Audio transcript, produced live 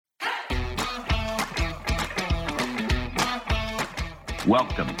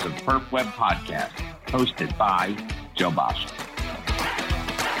Welcome to the PerfWeb podcast, hosted by Joe Basha.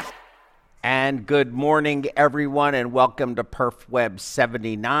 And good morning, everyone, and welcome to PerfWeb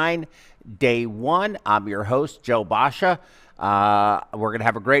 79, Day 1. I'm your host, Joe Basha. We're going to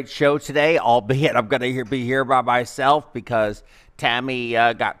have a great show today, albeit I'm going to be here by myself because Tammy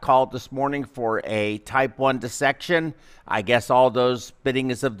got called this morning for a type 1 dissection. I guess all those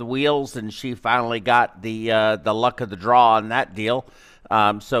spinnings of the wheels, and she finally got the luck of the draw on that deal.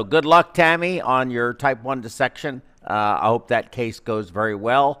 So good luck, Tammy, on your type 1 dissection. I hope that case goes very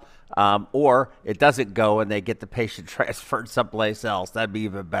well. Or it doesn't go and they get the patient transferred someplace else. That'd be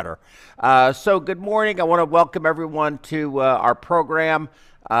even better. So good morning. I want to welcome everyone to our program.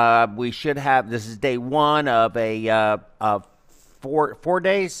 We should have, this is day 1 of a 4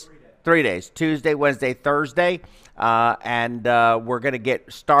 days? 3 days, Tuesday, Wednesday, Thursday. And we're going to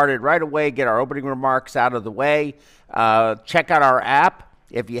get started right away, get our opening remarks out of the way. Check out our app.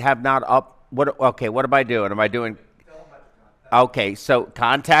 If you have not what am I doing? Am I doing? Okay, so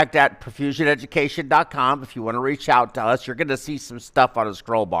contact at perfusioneducation.com if you want to reach out to us. You're going to see some stuff on a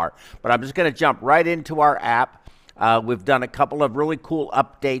scroll bar. But I'm just going to jump right into our app. We've done a couple of really cool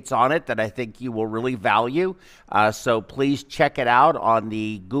updates on it that I think you will really value. So please check it out on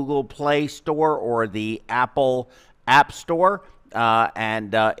the Google Play Store or the Apple App Store.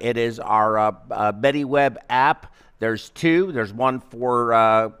 It is our MediWeb app. There's 2. There's one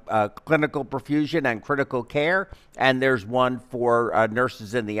for clinical perfusion and critical care, and there's one for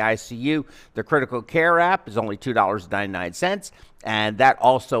nurses in the ICU. The critical care app is only $2.99, and that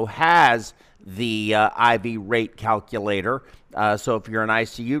also has the IV rate calculator. So if you're an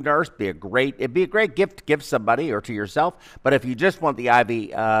ICU nurse, it'd be a great gift to give somebody or to yourself. But if you just want the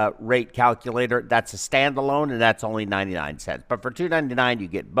IV rate calculator, that's a standalone, and that's only 99 cents. But for $2.99, you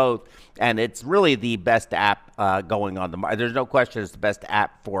get both, and it's really the best app going on the market. There's no question it's the best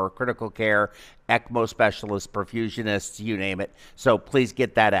app for critical care, ECMO specialists, perfusionists, you name it. So please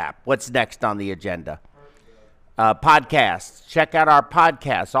get that app. What's next on the agenda? Podcasts. Check out our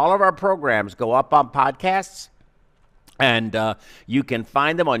podcasts. All of our programs go up on podcasts, and you can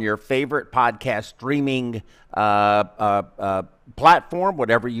find them on your favorite podcast streaming platform,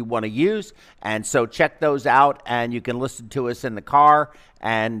 whatever you want to use. And so check those out, and you can listen to us in the car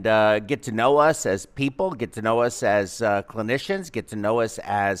and get to know us as people, get to know us as clinicians, get to know us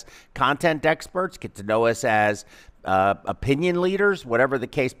as content experts, get to know us as opinion leaders, whatever the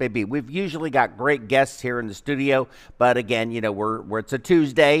case may be. We've usually got great guests here in the studio, but again, it's a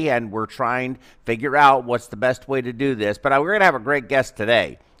Tuesday and we're trying to figure out what's the best way to do this. But we're going to have a great guest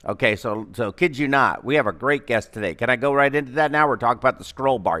today. Okay, so kid you not, we have a great guest today. Can I go right into that now? We're talking about the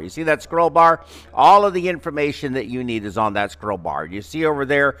scroll bar. You see that scroll bar? All of the information that you need is on that scroll bar. You see over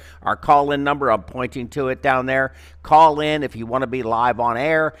there our call-in number. I'm pointing to it down there. Call in if you want to be live on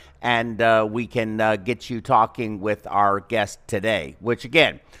air, and we can get you talking with our guest today, which,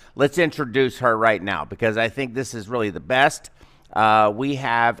 again, let's introduce her right now because I think this is really the best. We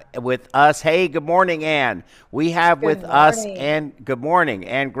have with us, hey, good morning, Ann. We have with us, Ann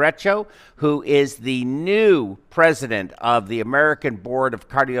Guercio, who is the new president of the American Board of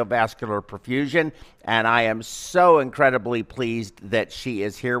Cardiovascular Perfusion, and I am so incredibly pleased that she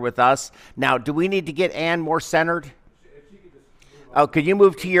is here with us. Now, do we need to get Ann more centered? Oh, could you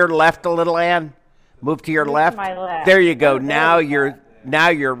move to your left a little, Ann? Move to your left. To my left. There you go. Now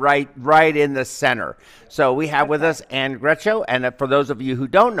you're right in the center. So we have with us Ann Guercio, and for those of you who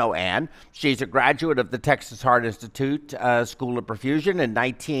don't know Ann, she's a graduate of the Texas Heart Institute School of Perfusion in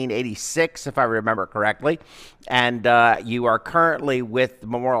 1986, if I remember correctly. And you are currently with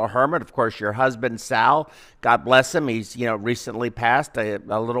Memorial Hermann. Of course, your husband, Sal, God bless him. He's recently passed a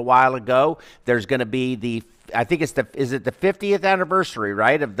little while ago. There's going to be I think is it the 50th anniversary,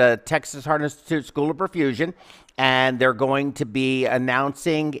 right, of the Texas Heart Institute School of Perfusion, and they're going to be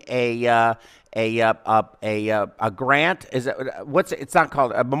announcing a grant. It's not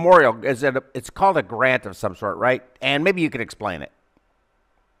called a memorial. It's called a grant of some sort, right? And maybe you can explain it.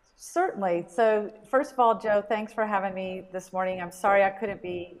 Certainly. So first of all, Joe, thanks for having me this morning. I'm sorry I couldn't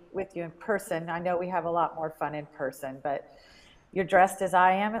be with you in person. I know we have a lot more fun in person, but you're dressed as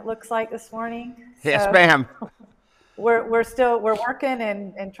I am, it looks like, this morning. Yes, ma'am. We're working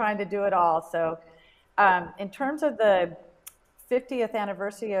and trying to do it all. So in terms of the 50th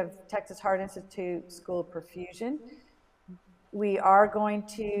anniversary of Texas Heart Institute School of Perfusion, we are going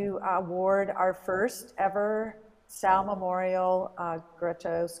to award our first ever Sal Memorial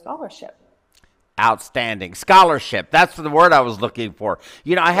Guercio Scholarship. Outstanding. Scholarship. That's the word I was looking for.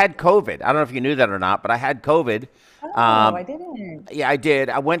 You know, I had COVID. I don't know if you knew that or not, but I had COVID. Oh, I didn't. Yeah, I did.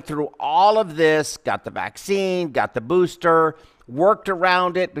 I went through all of this, got the vaccine, got the booster, worked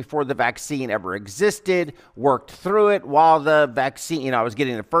around it before the vaccine ever existed, worked through it while the vaccine, you know, I was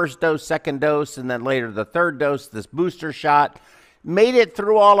getting the first dose, second dose, and then later the third dose, this booster shot, made it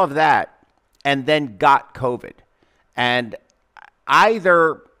through all of that, and then got COVID. And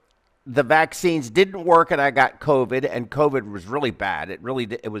either the vaccines didn't work and I got COVID, and COVID was really bad. It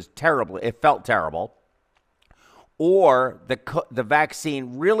was terrible. It felt terrible. Or the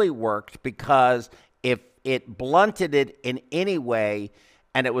vaccine really worked, because if it blunted it in any way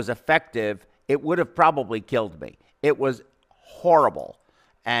and it was effective, it would have probably killed me. It was horrible.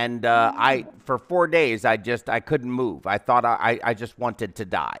 And for 4 days, I couldn't move. I thought I just wanted to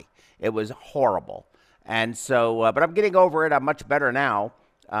die. It was horrible. And so, but I'm getting over it. I'm much better now.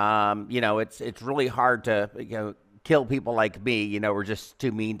 You know, it's really hard to, kill people like me. We're just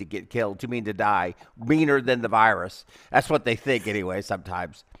too mean to get killed, too mean to die, meaner than the virus. That's what they think anyway,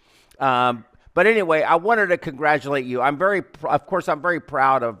 sometimes. But anyway, I wanted to congratulate you. I'm very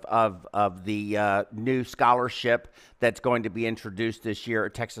proud of the new scholarship that's going to be introduced this year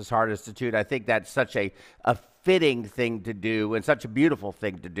at Texas Heart Institute. I think that's such a fitting thing to do and such a beautiful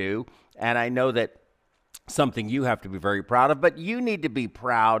thing to do. And I know that something you have to be very proud of, but you need to be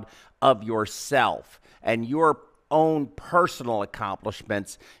proud of yourself and your own personal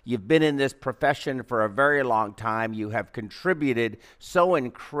accomplishments. You've been in this profession for a very long time. You have contributed so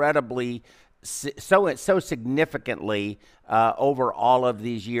incredibly, so significantly over all of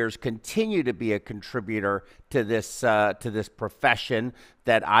these years. Continue to be a contributor to this profession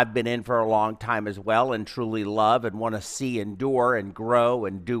that I've been in for a long time as well, and truly love and want to see endure and grow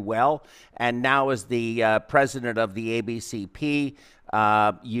and do well. And now, as the president of the ABCP,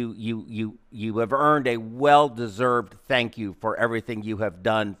 you have earned a well-deserved thank you for everything you have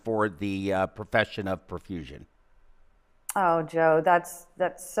done for the profession of perfusion. Oh, Joe, that's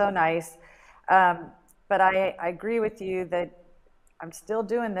so nice. But I agree with you that I'm still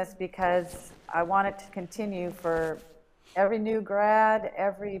doing this because I want it to continue for every new grad,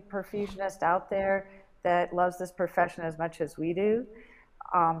 every perfusionist out there that loves this profession as much as we do.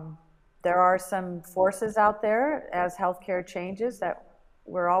 There are some forces out there as healthcare changes that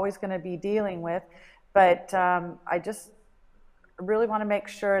we're always going to be dealing with, but I just really want to make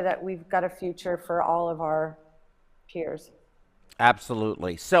sure that we've got a future for all of our peers.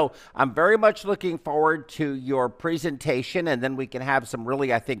 Absolutely. So I'm very much looking forward to your presentation, and then we can have some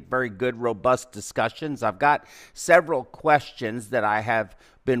really, I think, very good, robust discussions. I've got several questions that I have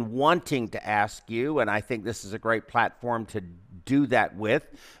been wanting to ask you, and I think this is a great platform to do that with.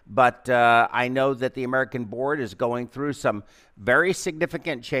 But I know that the American Board is going through some very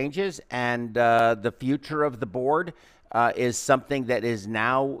significant changes, and the future of the board is something that is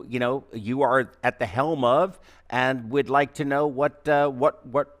now, you are at the helm of, and would like to know what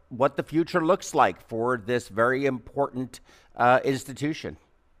the future looks like for this very important institution.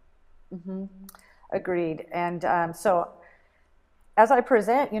 Mm-hmm. Agreed. And so as I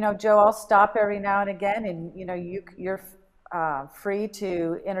present, Joe, I'll stop every now and again, and you're free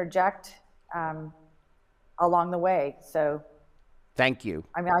to interject along the way. So thank you.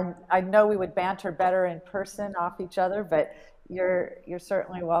 I mean, I know we would banter better in person off each other, but you're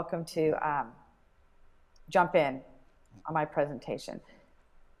certainly welcome to jump in on my presentation.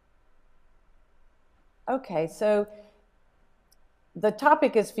 Okay, so the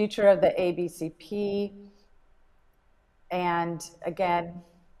topic is future of the ABCP, and again,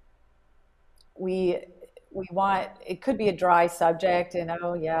 we want, it could be a dry subject, and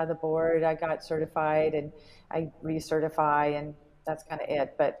oh yeah, the board, I got certified and I recertify, and that's kind of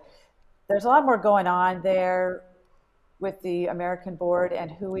it. But there's a lot more going on there with the American Board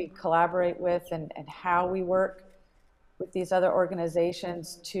and who we collaborate with, and how we work with these other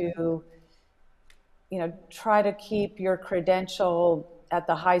organizations to, try to keep your credential at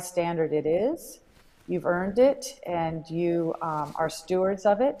the high standard it is. You've earned it, and you are stewards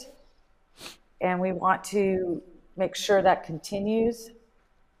of it. And we want to make sure that continues.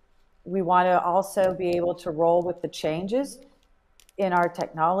 We want to also be able to roll with the changes in our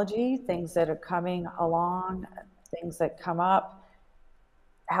technology, things that are coming along, things that come up,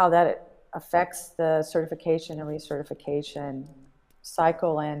 how that affects the certification and recertification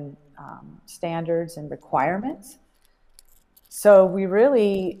cycle and standards and requirements. So we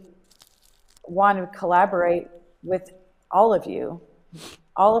really want to collaborate with all of you,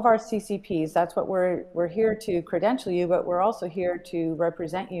 all of our CCPs. That's what we're here to credential you, but we're also here to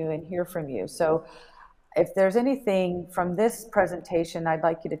represent you and hear from you. So if there's anything from this presentation I'd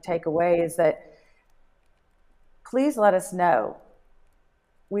like you to take away, is that please let us know.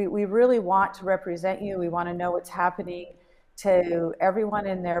 We really want to represent you. We want to know what's happening to everyone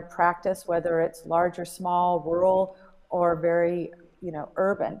in their practice, whether it's large or small, rural or very,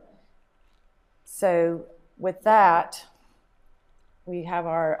 urban. So with that, we have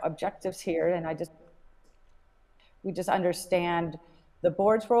our objectives here, and we just understand the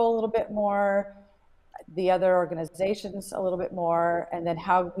board's role a little bit more, the other organizations a little bit more, and then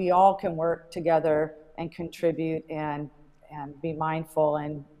how we all can work together and contribute and be mindful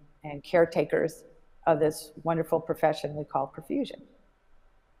and caretakers of this wonderful profession we call perfusion.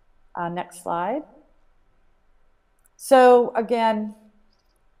 Next slide. So again,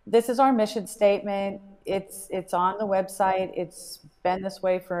 this is our mission statement. It's on the website. It's been this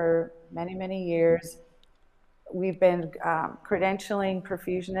way for many, many years. We've been credentialing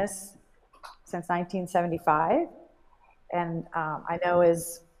perfusionists since 1975. And I know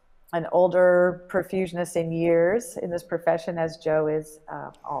as an older perfusionist in years in this profession, as Joe is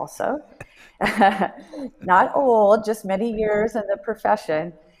also. Not old, just many years in the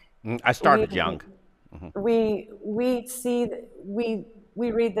profession. I started young. We read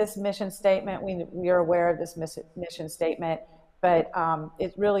this mission statement. We are aware of this mission statement, but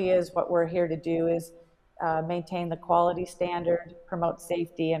it really is what we're here to do is maintain the quality standard, promote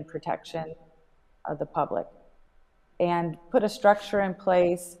safety and protection of the public, and put a structure in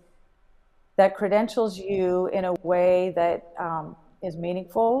place that credentials you in a way that is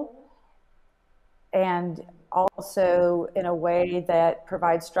meaningful, and also in a way that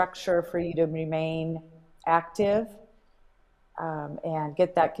provides structure for you to remain active and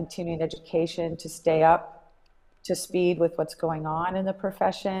get that continuing education to stay up to speed with what's going on in the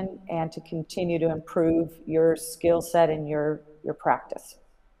profession and to continue to improve your skill set and your practice.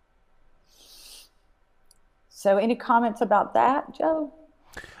 So any comments about that, Joe?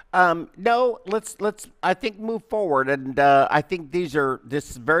 No, let's I think move forward, and I think this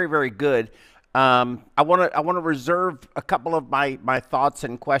is very, very good. I want to reserve a couple of my thoughts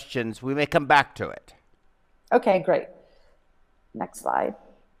and questions. We may come back to it. Okay, great. Next slide.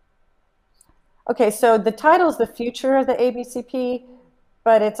 Okay, so the title is The Future of the ABCP,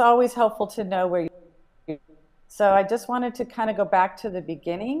 but it's always helpful to know where you're. So I just wanted to kind of go back to the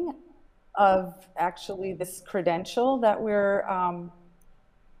beginning of actually this credential that we're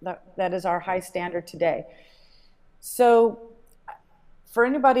that is our high standard today. So for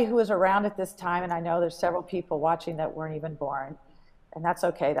anybody who was around at this time, and I know there's several people watching that weren't even born, and that's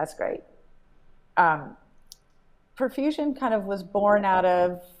okay, that's great. Perfusion kind of was born out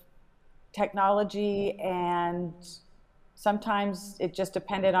of technology, and sometimes it just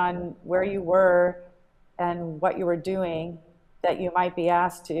depended on where you were and what you were doing that you might be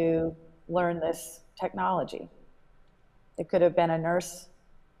asked to learn this technology. It could have been a nurse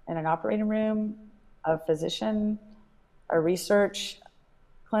in an operating room, a physician, a research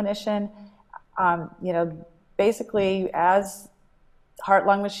clinician. Basically as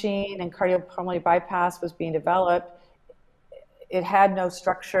heart-lung machine and cardiopulmonary bypass was being developed, it had no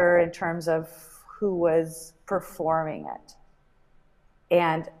structure in terms of who was performing it.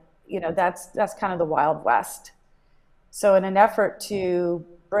 And that's kind of the Wild West. So in an effort to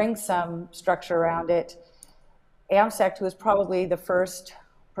bring some structure around it, AMSECT, who was probably the first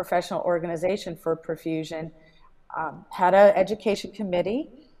professional organization for perfusion, had an education committee,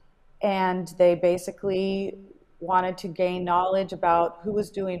 and they basically wanted to gain knowledge about who was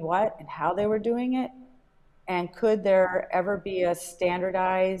doing what and how they were doing it, and could there ever be a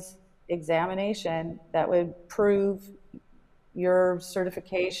standardized examination that would prove your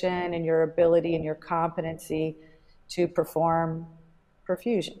certification and your ability and your competency to perform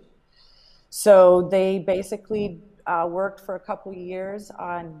perfusion. So they basically worked for a couple years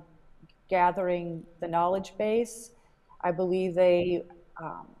on gathering the knowledge base. I believe they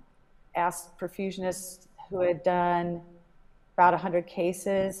asked perfusionists who had done about 100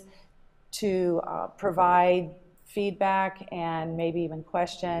 cases to provide feedback and maybe even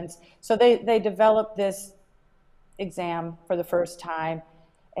questions. So they developed this exam for the first time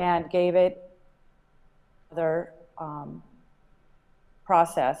and gave it their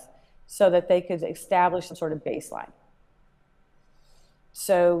process so that they could establish some sort of baseline.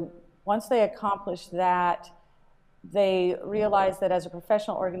 So once they accomplished that, they realized that as a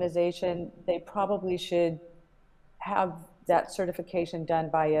professional organization, they probably should have that certification done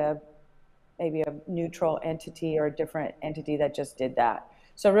by maybe a neutral entity or a different entity that just did that.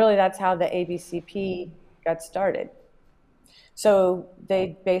 So really that's how the ABCP got started. So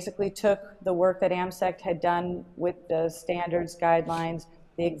they basically took the work that AMSECT had done with the standards, guidelines,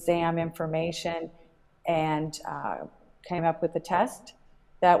 the exam information, and came up with the test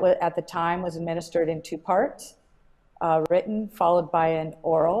that at the time was administered in 2 parts. written, followed by an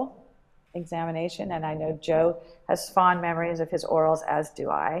oral examination. And I know Joe has fond memories of his orals, as do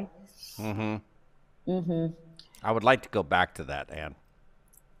I. I would like to go back to that, Ann.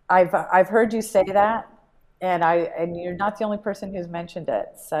 I've heard you say that, and you're not the only person who's mentioned it.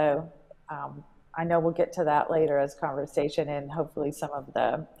 So I know we'll get to that later as conversation, and hopefully some of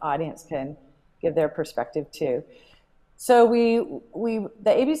the audience can give their perspective too. So the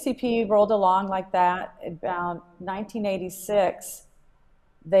ABCP rolled along like that. About 1986,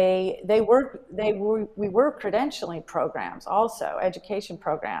 we were credentialing programs, also education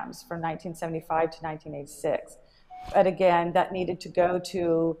programs from 1975 to 1986. But again, that needed to go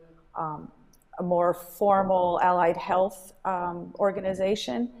to a more formal allied health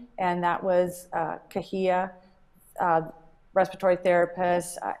organization, and that was CAHIA, respiratory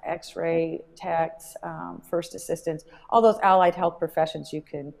therapists, X-ray techs, first assistants, all those allied health professions you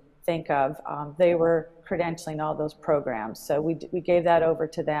can think of. They were credentialing all those programs. So we gave that over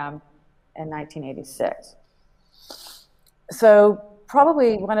to them in 1986. So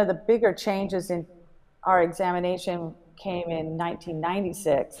probably one of the bigger changes in our examination came in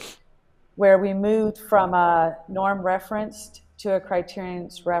 1996, where we moved from a norm referenced to a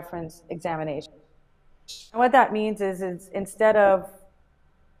criterions referenced examination. And what that means is instead of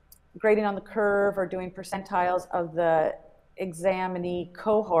grading on the curve or doing percentiles of the examinee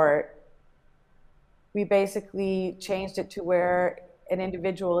cohort, we basically changed it to where an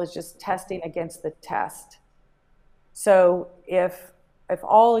individual is just testing against the test. So if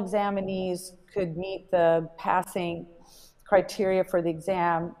all examinees could meet the passing criteria for the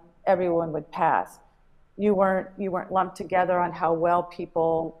exam, everyone would pass. You weren't lumped together on how well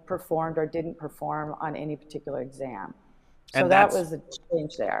people performed or didn't perform on any particular exam. So that was a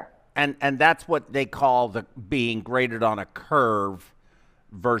change there. And that's what they call the being graded on a curve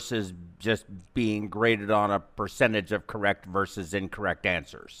versus just being graded on a percentage of correct versus incorrect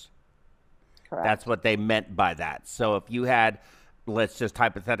answers. Correct. That's what they meant by that. So if you had, let's just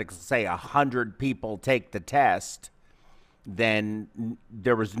hypothetically say 100 people take the test, then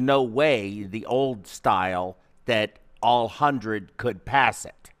there was no way, the old style, that all 100 could pass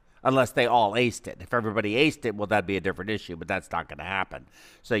it unless they all aced it. If everybody aced it, well, that'd be a different issue, but that's not going to happen.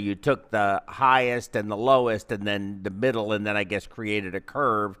 So you took the highest and the lowest and then the middle, and then I guess created a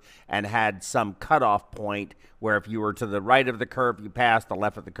curve and had some cutoff point where if you were to the right of the curve, you passed, the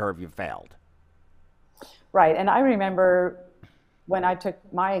left of the curve, you failed. Right, and I remember when I took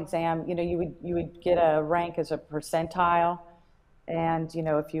my exam, you would get a rank as a percentile, and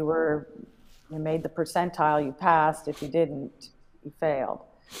if you made the percentile, you passed. If you didn't, you failed.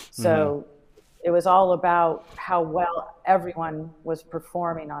 So it was all about how well everyone was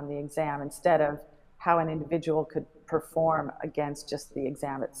performing on the exam instead of how an individual could perform against just the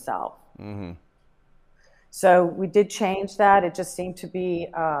exam itself. So we did change that. It just seemed to be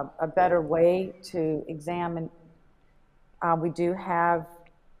a better way to examine. We do have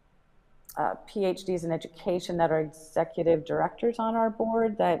PhDs in education that are executive directors on our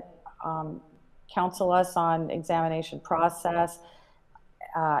board that counsel us on examination process,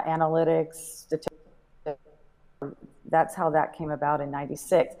 analytics, statistics. That's how that came about in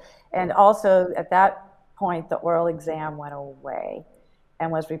 '96. And also at that point, the oral exam went away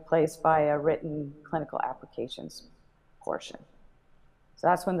and was replaced by a written clinical applications portion. So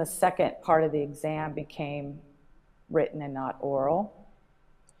that's when the second part of the exam became written and not oral.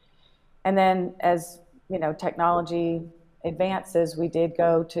 And then as technology advances, we did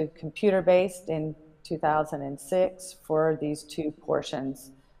go to computer-based in 2006 for these two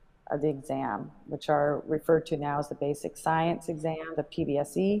portions of the exam, which are referred to now as the basic science exam, the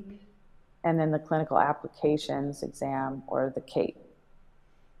PBSE, and then the clinical applications exam, or the CAPE.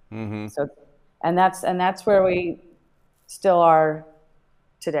 So, and that's where we still are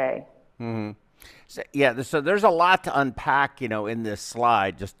today. So, yeah, so there's a lot to unpack, in this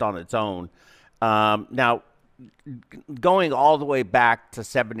slide just on its own. Now, going all the way back to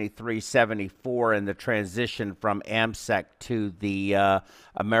 73, 74 and the transition from AMSEC to the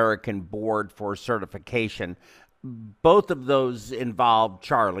American Board for Certification, both of those involved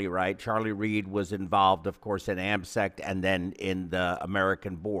Charlie, right? Charlie Reed was involved, of course, in AMSEC and then in the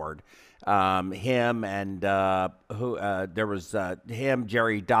American Board. Him and there was him,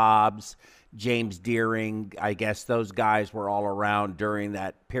 Jerry Dobbs, James Deering. I guess those guys were all around during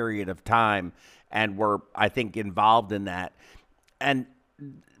that period of time and were, I think, involved in that. And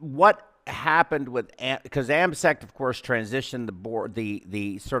what happened with, because AMSEC, of course, transitioned the board,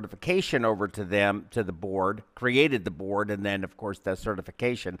 the certification over to them, to the board, created the board, and then, of course, the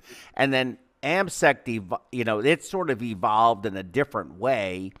certification. And then AMSEC, it sort of evolved in a different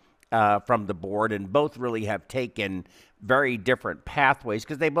way from the board, and both really have taken very different pathways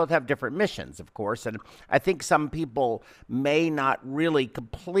because they both have different missions, of course. And I think some people may not really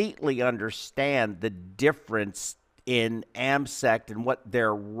completely understand the difference in AMSECT and what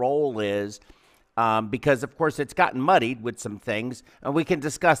their role is. Because, of course, it's gotten muddied with some things, and we can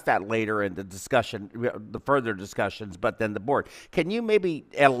discuss that later in the discussion, the further discussions, but then the board. Can you maybe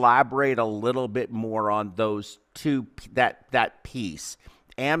elaborate a little bit more on those two, that piece,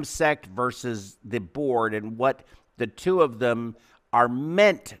 AMSECT versus the board, and what the two of them are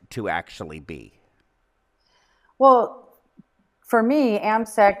meant to actually be? Well, for me,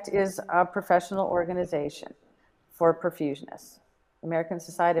 AMSECT is a professional organization for perfusionists. American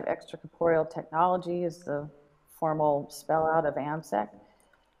Society of Extracorporeal Technology is the formal spell out of AMSECT.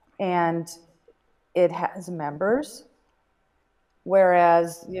 And it has members,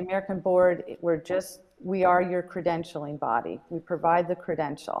 whereas the American Board, we are your credentialing body. We provide the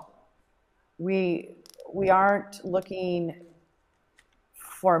credential. We aren't looking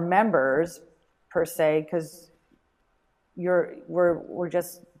for members per se, because we're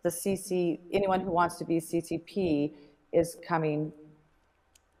just the CC, anyone who wants to be CCP is coming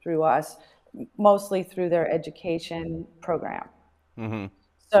through us, mostly through their education program. Mm-hmm.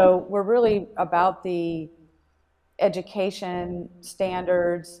 So we're really about the education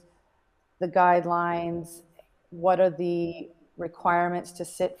standards, the guidelines, what are the requirements to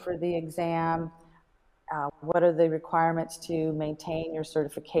sit for the exam, what are the requirements to maintain your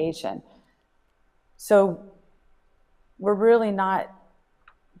certification. So we're really not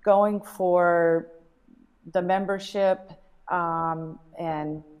going for the membership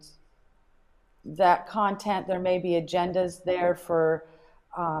and that content. There may be agendas there for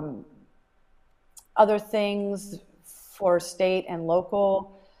other things for state and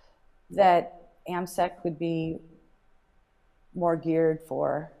local that AMSECT would be more geared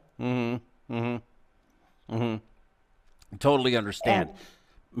for. Mm-hmm. Mm-hmm. Mm-hmm. Totally understand.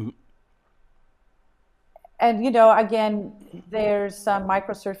 And you know, again, there's some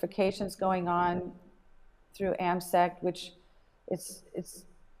micro certifications going on through AMSECT, which it's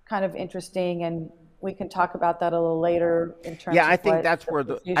kind of interesting, and we can talk about that a little later in terms of I think that's where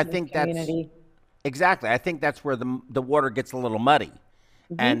exactly. I think that's where the water gets a little muddy,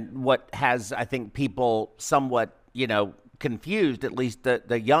 mm-hmm. and what has, I think, people somewhat, confused, at least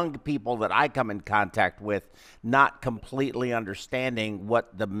the young people that I come in contact with, not completely understanding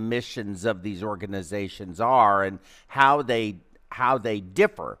what the missions of these organizations are and how they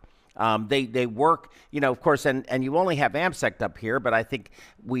differ. They work, of course, and you only have AMSECT up here, but I think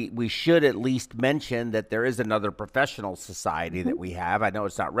we should at least mention that there is another professional society mm-hmm. that we have. I know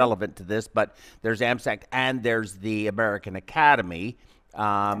it's not relevant to this, but there's AMSECT and there's the American Academy.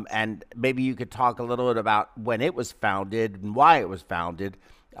 And maybe you could talk a little bit about when it was founded and why it was founded,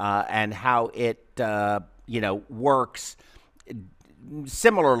 and how it, works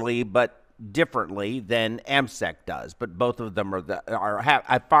similarly but differently than AMSECT does. But both of them have,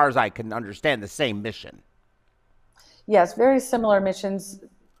 as far as I can understand, the same mission. Yes, very similar missions.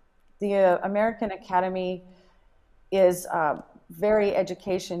 The American Academy is very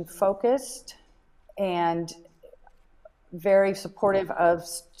education focused and very supportive of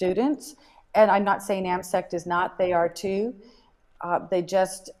students. And I'm not saying AMSECT is not, they are too. They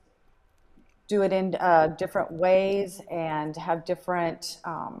just do it in different ways and have different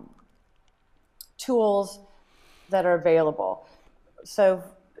tools that are available. So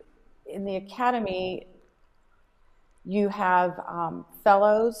in the Academy, you have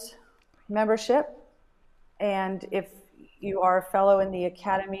fellows membership, and if you are a fellow in the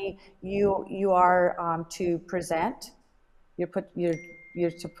Academy, you are to present.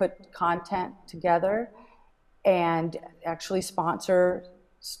 You're to put content together and actually sponsor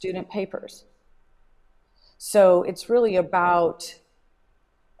student papers. So it's really about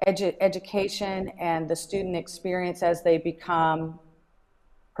education and the student experience as they become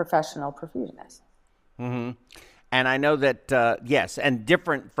professional perfusionists. Mm-hmm. And I know that, yes, and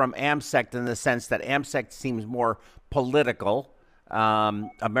different from AMSECT in the sense that AMSECT seems more political.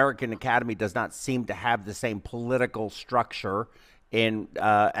 American Academy does not seem to have the same political structure, and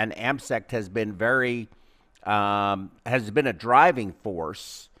AMSECT has been has been a driving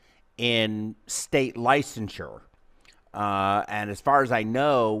force in state licensure. And as far as I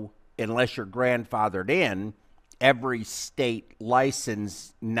know, unless you're grandfathered in, every state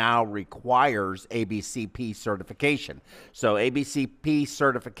license now requires ABCP certification. So ABCP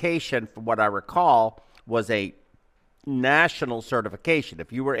certification, from what I recall, was a national certification.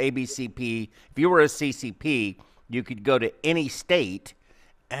 If you were if you were a CCP, you could go to any state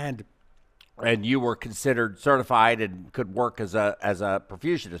and and you were considered certified and could work as a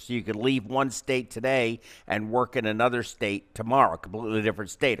perfusionist. So you could leave one state today and work in another state tomorrow, a completely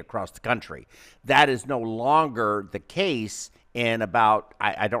different state across the country. That is no longer the case in about,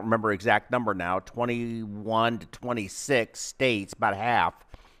 I don't remember exact number now, 21 to 26 states. About half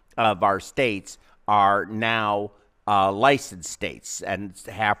of our states are now licensed states, and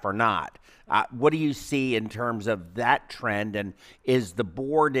half are not. What do you see in terms of that trend? And is the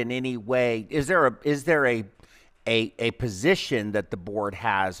board in any way, is there a position that the board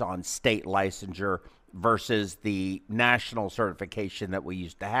has on state licensure versus the national certification that we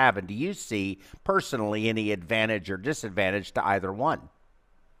used to have? And do you see personally any advantage or disadvantage to either one?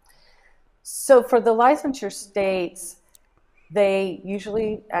 So for the licensure states, they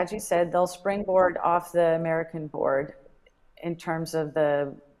usually, as you said, they'll springboard off the American board in terms of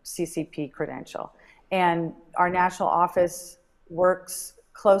the CCP credential. And our national office works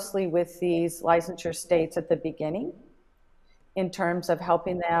closely with these licensure states at the beginning in terms of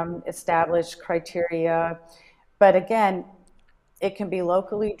helping them establish criteria. But again, it can be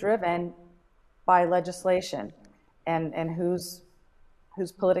locally driven by legislation and who's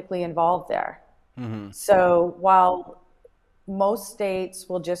politically involved there. Mm-hmm. So while most states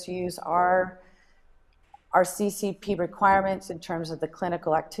will just use our CCP requirements in terms of the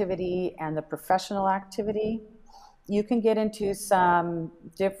clinical activity and the professional activity, you can get into some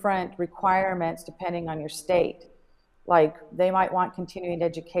different requirements depending on your state. Like they might want continuing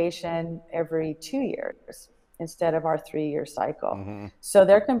education every 2 years instead of our 3-year cycle. Mm-hmm. So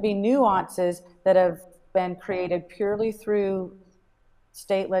there can be nuances that have been created purely through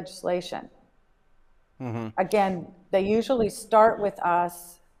state legislation. Mm-hmm. Again, they usually start with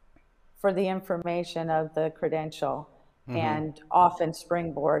us for the information of the credential, mm-hmm. and often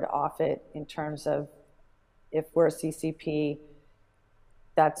springboard off it in terms of if we're a CCP,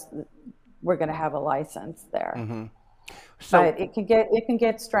 we're going to have a license there. Mm-hmm. So, but it can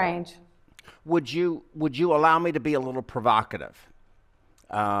get strange. Would you allow me to be a little provocative?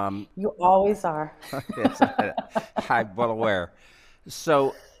 You always are. Yes, I'm well aware.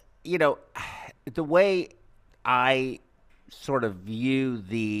 So, the way I sort of view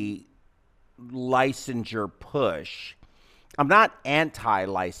the licensure push, I'm not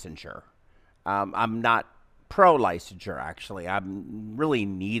anti-licensure. I'm not pro-licensure, actually. I'm really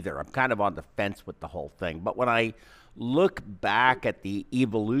neither. I'm kind of on the fence with the whole thing. But when I look back at the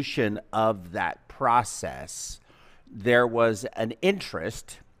evolution of that process, there was an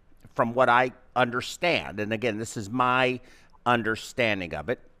interest, from what I understand, and again, this is my understanding of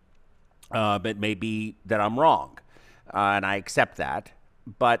it, it may be that I'm wrong, and I accept that,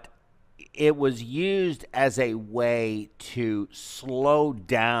 but it was used as a way to slow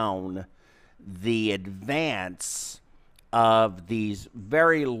down the advance of these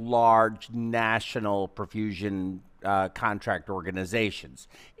very large national perfusion contract organizations.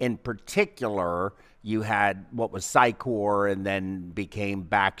 In particular, you had what was Psycor and then became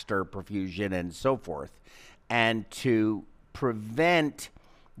Baxter Perfusion and so forth. And to prevent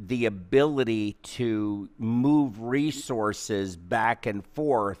the ability to move resources back and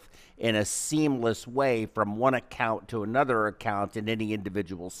forth in a seamless way from one account to another account in any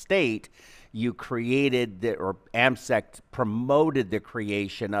individual state, you created or AMSEC promoted the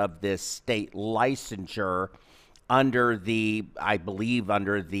creation of this state licensure under the, I believe,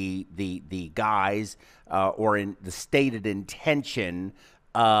 under the guise or in the stated intention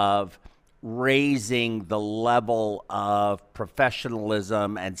of raising the level of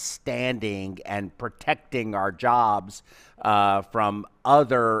professionalism and standing and protecting our jobs from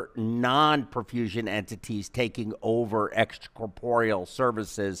other non-perfusion entities taking over extracorporeal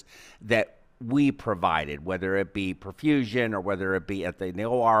services that we provided, whether it be perfusion or whether it be at the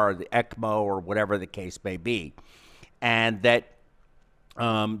OR or the ECMO or whatever the case may be. And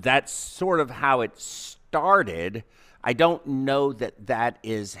that's sort of how it started. I don't know that that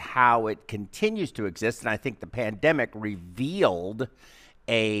is how it continues to exist, and I think the pandemic revealed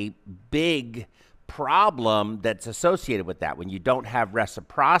a big problem that's associated with that. When you don't have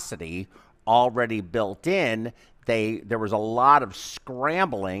reciprocity already built in, there was a lot of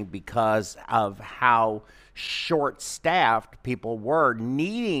scrambling because of how short-staffed people were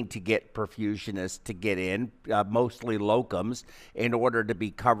needing to get perfusionists to get in, mostly locums, in order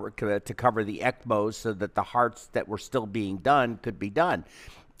to cover the ECMOs so that the hearts that were still being done could be done,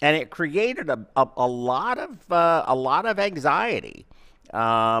 and it created a lot of anxiety,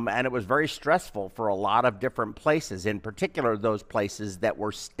 and it was very stressful for a lot of different places, in particular those places that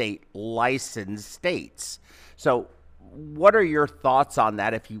were state licensed states. So, what are your thoughts on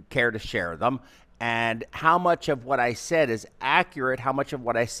that, if you care to share them? and how much of what I said is accurate, how much of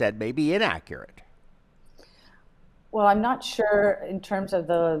what I said may be inaccurate. Well, I'm not sure in terms of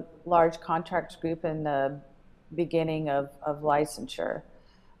the large contracts group in the beginning of licensure,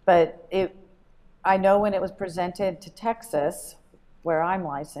 but I know when it was presented to Texas, where I'm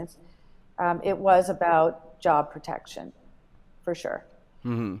licensed, it was about job protection, for sure.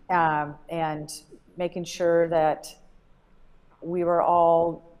 And making sure that we were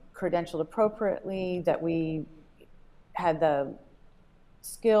all credentialed appropriately, that we had the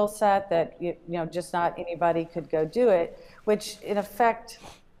skill set, that just not anybody could go do it, which in effect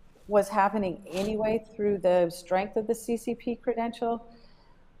was happening anyway through the strength of the CCP credential.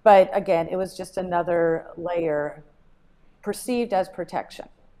 But again, it was just another layer perceived as protection.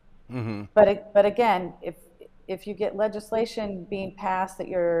 But again, if you get legislation being passed that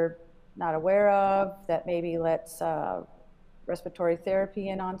you're not aware of, that maybe lets respiratory therapy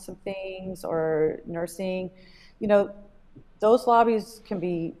in on some things, or nursing, those lobbies can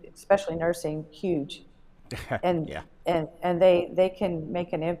be, especially nursing, huge. And Yeah. and they can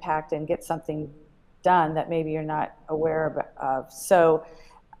make an impact and get something done that maybe you're not aware of. So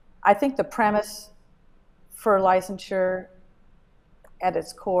I think the premise for licensure at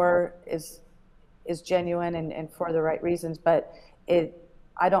its core is genuine and for the right reasons, but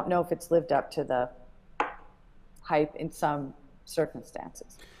I don't know if it's lived up to the hype in some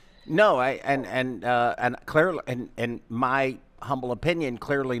circumstances. No, and clearly, in my humble opinion,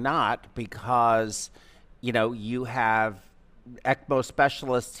 clearly not, because you have ECMO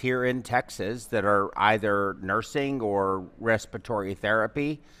specialists here in Texas that are either nursing or respiratory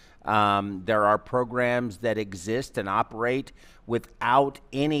therapy. There are programs that exist and operate without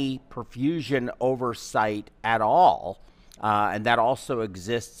any perfusion oversight at all. And that also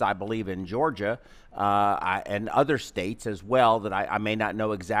exists, I believe, in Georgia and other states as well, that I may not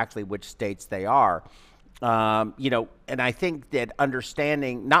know exactly which states they are. And I think that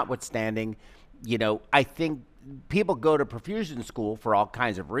notwithstanding, I think people go to perfusion school for all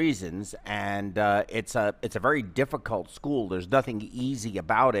kinds of reasons, and it's a very difficult school. There's nothing easy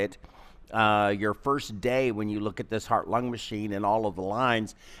about it. Your first day when you look at this heart-lung machine and all of the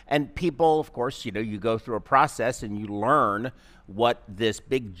lines, and people, of course, you go through a process and you learn what this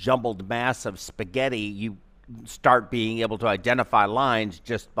big jumbled mass of spaghetti, you start being able to identify lines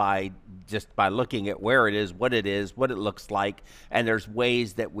just by looking at where it is, what it looks like, and there's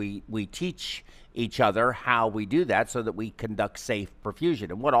ways that we teach each other how we do that so that we conduct safe perfusion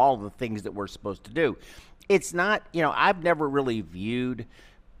and what all the things that we're supposed to do. It's not, I've never really viewed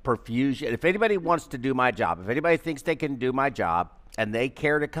perfusion. If anybody wants to do my job, if anybody thinks they can do my job and they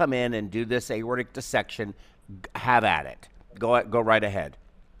care to come in and do this aortic dissection, have at it. Go right ahead.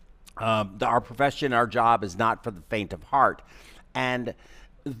 Our profession, our job is not for the faint of heart. And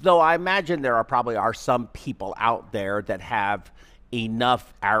though I imagine there probably are some people out there that have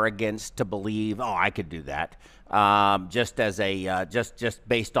enough arrogance to believe, oh, I could do that, just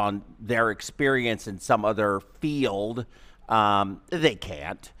based on their experience in some other field, they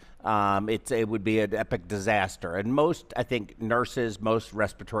can't. It would be an epic disaster. And most, I think, nurses, most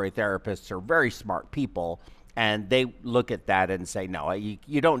respiratory therapists are very smart people, and they look at that and say, no,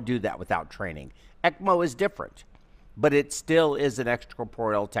 you don't do that without training. ECMO is different, but it still is an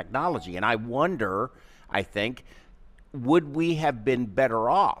extracorporeal technology. And I wonder, I think, would we have been better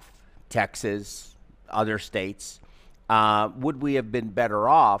off, Texas, other states, would we have been better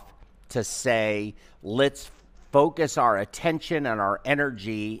off to say, let's focus our attention and our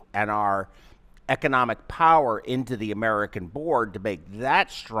energy and our economic power into the American board to make that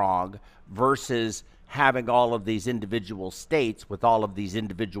strong versus having all of these individual states with all of these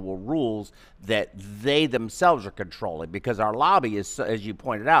individual rules that they themselves are controlling? Because our lobby is, as you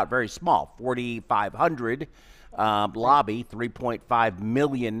pointed out, very small, 4,500 lobby, 3.5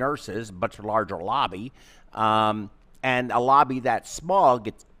 million nurses, much larger lobby. And a lobby that small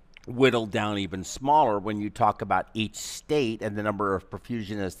gets whittled down even smaller when you talk about each state and the number of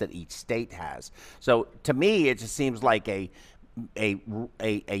perfusionists that each state has. So to me, it just seems like a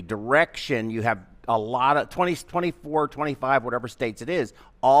direction. You have a lot of 20, 24, 25, whatever states it is,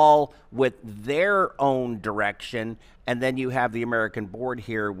 all with their own direction. And then you have the American board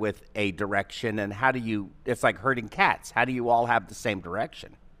here with a direction. And how do you, it's like herding cats. How do you all have the same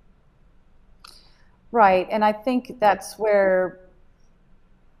direction? Right. And I think that's where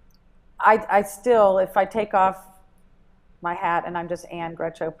I still, if I take off my hat and I'm just Ann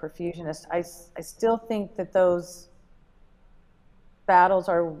Guercio perfusionist, I still think that those battles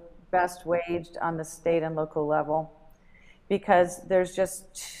are best waged on the state and local level, because there's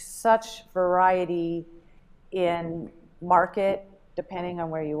just such variety in market depending on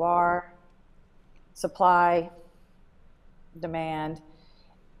where you are, supply, demand,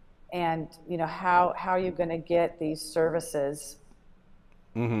 and how are you going to get these services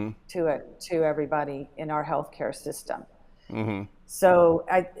to everybody in our healthcare system. So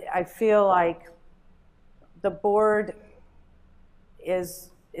I feel like the board is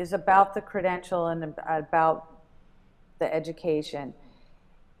about the credential and about the education.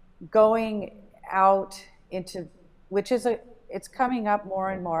 Going out into, it's coming up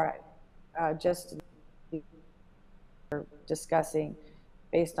more and more, just discussing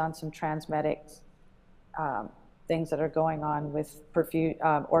based on some transmedics things that are going on with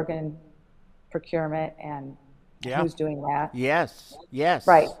organ procurement and who's doing that. Yes.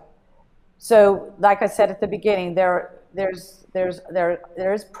 Right. So, like I said at the beginning, there's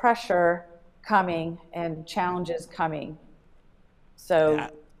pressure coming and challenges coming. So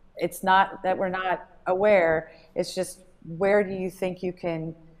it's not that we're not aware. It's just, where do you think you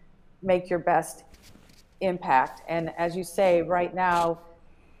can make your best impact? And as you say, right now,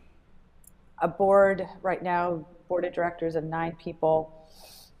 board of directors of 9 people,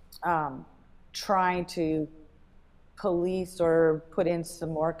 trying to police or put in some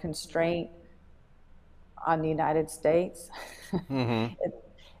more constraint on the United States.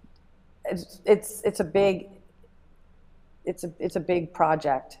 It's a big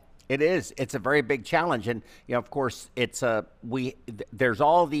project. It is. It's a very big challenge, and of course, there's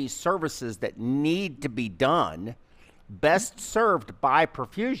all these services that need to be done, best served by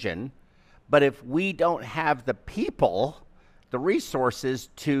perfusion. But if we don't have the people, the resources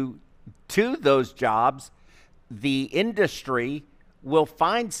to those jobs, the industry will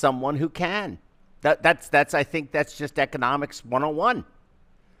find someone who can. That's I think that's just economics 101.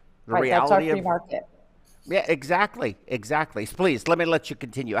 The right, reality that's our free market. Yeah, exactly. Please, let me let you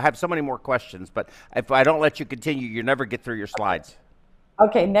continue. I have so many more questions, but if I don't let you continue, you never get through your slides.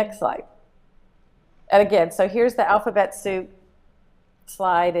 Okay, next slide. And again, so here's the alphabet soup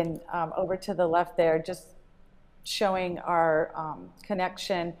slide, and over to the left there, just showing our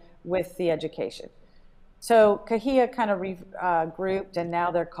connection with the education. So CAHIA kind of regrouped, and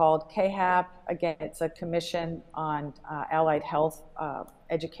now they're called CAHAP. Again, it's a commission on allied health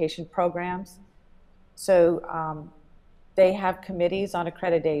education programs. So they have committees on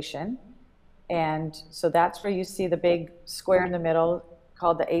accreditation, and so that's where you see the big square in the middle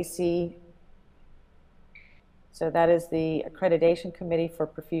called the AC. So that is the Accreditation Committee for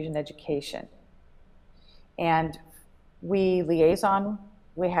Perfusion Education. And we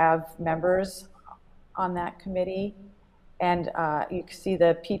have members on that committee. And you can see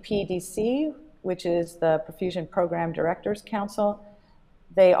the PPDC, which is the Perfusion Program Directors Council.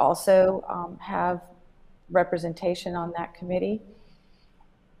 They also have representation on that committee.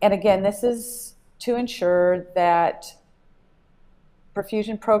 And again, this is to ensure that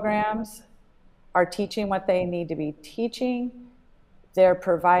perfusion programs are teaching what they need to be teaching. They're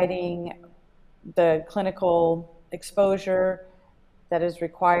providing the clinical exposure that is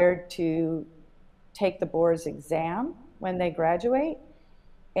required to take the board's exam when they graduate,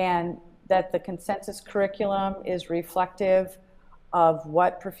 and that the consensus curriculum is reflective of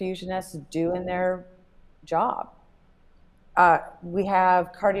what perfusionists do in their job. We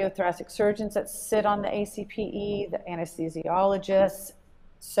have cardiothoracic surgeons that sit on the ACPE, the anesthesiologists.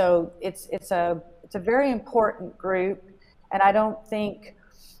 So it's a very important group, and I don't think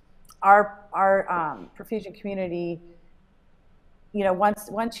our perfusion community,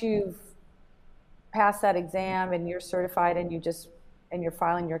 once you've passed that exam and you're certified and you're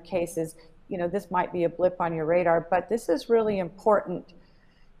filing your cases, this might be a blip on your radar, but this is really important,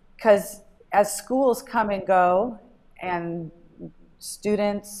 because as schools come and go and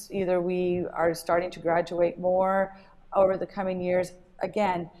students, either we are starting to graduate more over the coming years,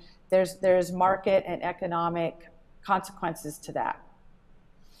 again, there's market and economic consequences to that.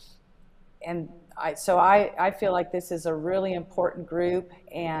 And I feel like this is a really important group,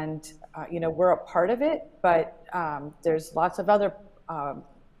 and we're a part of it, but there's lots of other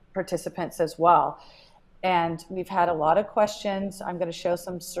participants as well. And we've had a lot of questions. I'm going to show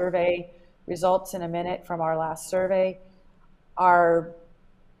some survey results in a minute from our last survey. Are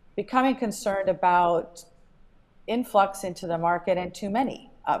becoming concerned about influx into the market and too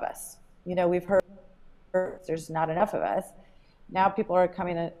many of us. We've heard there's not enough of us. Now people are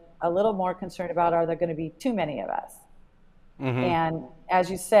coming a little more concerned about, are there going to be too many of us? And as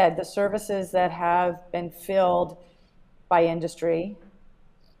you said, the services that have been filled by industry,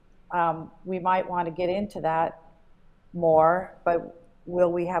 we might want to get into that more, but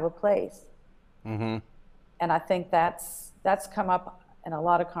will we have a place? And I think that's come up in a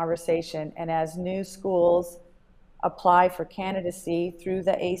lot of conversation. And as new schools apply for candidacy through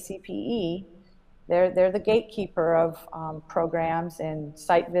the ACPE, they're the gatekeeper of programs and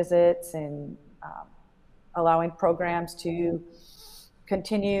site visits and allowing programs to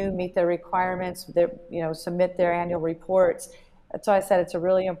continue, meet their requirements, submit their annual reports. That's why I said it's a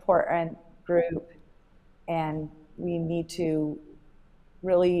really important group, and we need to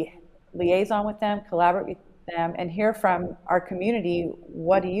really liaison with them, collaborate with them, and hear from our community.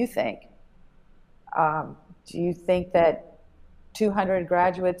 What do you think? Do you think that 200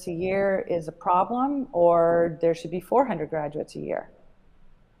 graduates a year is a problem, or there should be 400 graduates a year?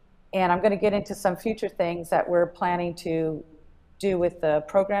 And I'm going to get into some future things that we're planning to do with the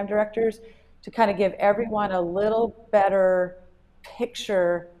program directors to kind of give everyone a little better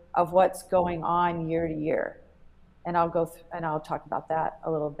picture of what's going on year to year. And I'll talk about that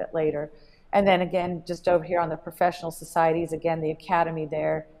a little bit later. And then again, just over here on the professional societies, again, the Academy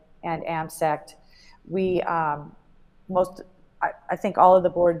there and AMSECT, we I think all of the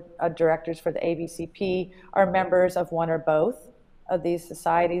board of directors for the ABCP are members of one or both of these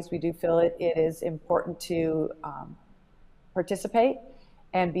societies. We do feel it is important to participate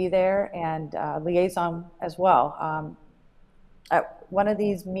and be there, and liaison as well. At one of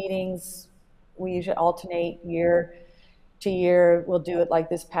these meetings, we usually alternate year to year. We'll do it like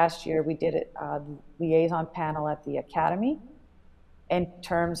this past year. We did it liaison panel at the Academy in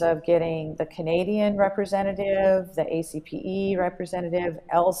terms of getting the Canadian representative, the ACPE representative,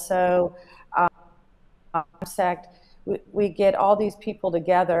 ELSO, AMSECT. We get all these people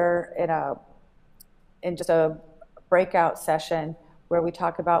together in just a breakout session where we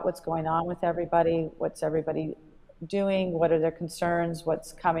talk about what's going on with everybody, what's everybody doing, what are their concerns,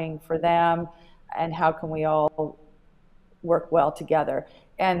 what's coming for them, and how can we all work well together.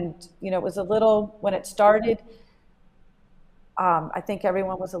 And it was a little, when it started, I think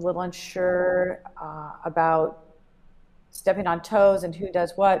everyone was a little unsure about stepping on toes and who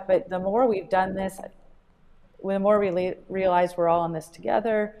does what, but the more we've done this, the more we realize we're all in this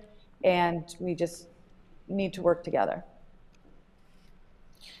together, and we just need to work together.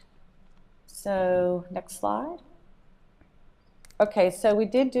 So next slide. Okay, so we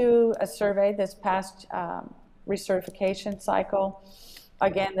did do a survey this past recertification cycle.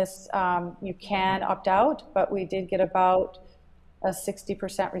 Again, this you can opt out, but we did get about a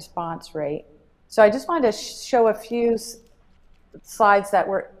 60% response rate. So I just wanted to show a few slides that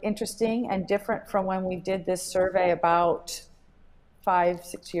were interesting and different from when we did this survey about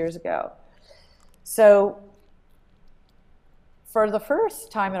 5-6 years ago. So for the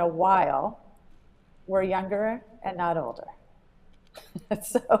first time in a while, we're younger and not older.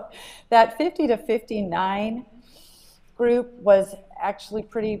 So that 50 to 59 group was actually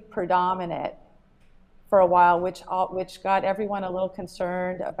pretty predominant for a while, which got everyone a little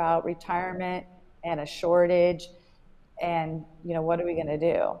concerned about retirement and a shortage, and what are we going to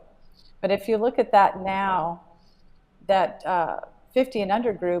do? But if you look at that now, that 50 and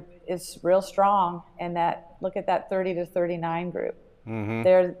under group is real strong, and look at that 30 to 39 group. Mm-hmm.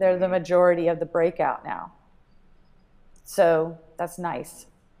 They're the majority of the breakout now. So that's nice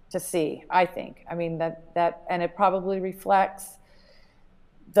to see, I think. I mean, and it probably reflects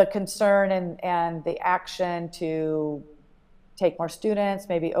the concern and the action to take more students,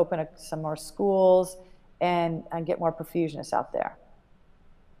 maybe open up some more schools, and get more perfusionists out there.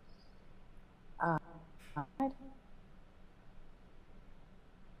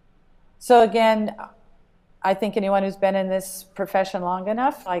 So again, I think anyone who's been in this profession long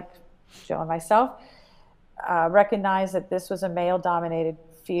enough, like Joe and myself, recognize that this was a male-dominated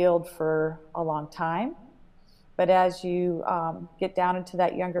field for a long time. But as you get down into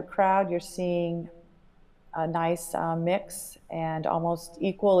that younger crowd, you're seeing a nice mix and almost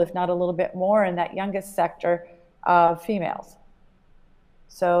equal, if not a little bit more, in that youngest sector of females.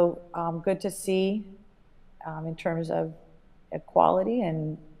 So good to see in terms of equality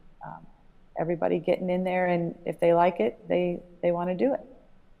and everybody getting in there, and if they like it, they want to do it.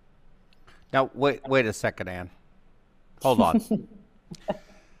 Now, wait a second, Ann. Hold on.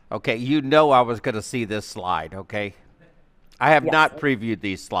 Okay, I was going to see this slide, okay? I have not previewed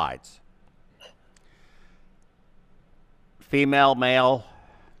these slides. Female, male,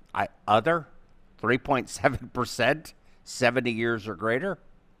 other, 3.7%, 70 years or greater.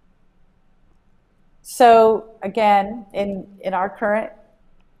 So again, in our current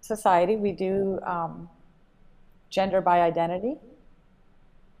society, we do gender by identity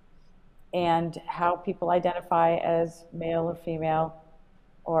and how people identify as male or female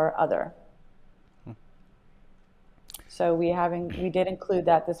or other. So we did include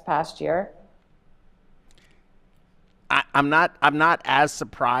that this past year. I'm not as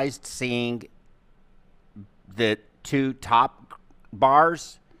surprised seeing the two top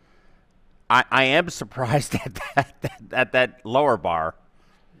bars. I am surprised at that lower bar.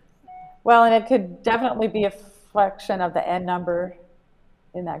 Well, and it could definitely be a reflection of the N number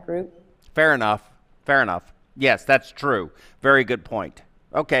in that group. Fair enough. Fair enough. Yes, that's true. Very good point.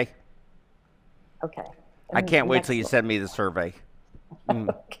 Okay. Okay. I can't wait till you send me the survey.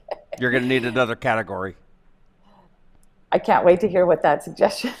 Okay. You're going to need another category. I can't wait to hear what that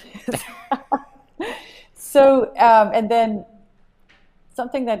suggestion is. So, and then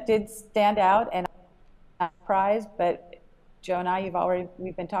something that did stand out, and I'm surprised, but Joe and I,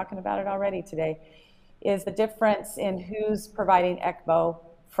 we've been talking about it already today, is the difference in who's providing ECMO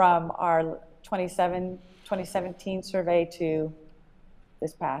from our 2017 survey to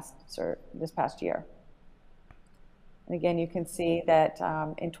this past year. And again, you can see that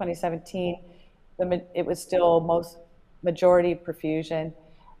in 2017, it was still majority perfusion.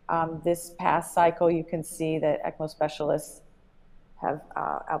 This past cycle, you can see that ECMO specialists have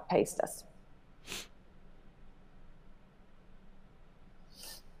outpaced us.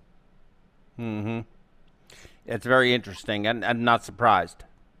 Mm-hmm. It's very interesting, and I'm not surprised.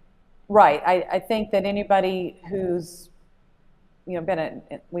 Right. I think that anybody who's,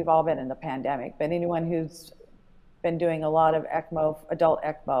 we've all been in the pandemic, but anyone who's been doing a lot of ECMO, adult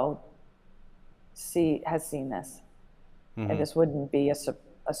ECMO, has seen this. Mm-hmm. And this wouldn't be a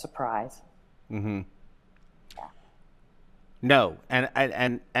surprise. Mm-hmm. Yeah. No,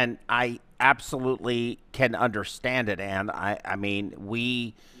 and I absolutely can understand it, Ann. I mean,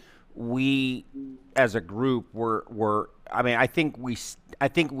 we as a group I think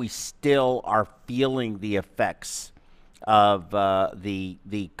we still are feeling the effects of the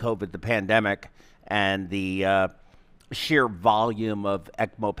COVID, the pandemic, and the sheer volume of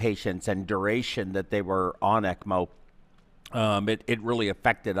ECMO patients and duration that they were on ECMO. It really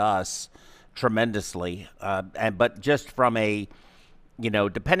affected us tremendously, but just from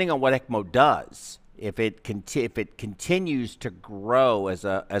depending on what ECMO does, if it continues to grow as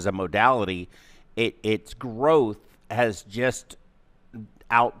a modality, its growth has just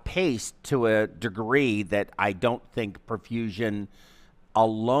outpaced to a degree that I don't think perfusion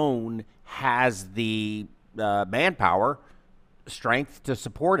alone has the manpower strength to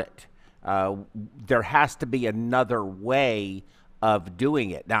support it. There has to be another way of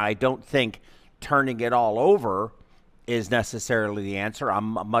doing it. Now, I don't think turning it all over is necessarily the answer.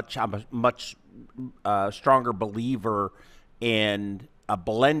 I'm a much stronger believer in a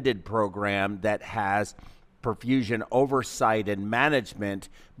blended program that has perfusion oversight and management,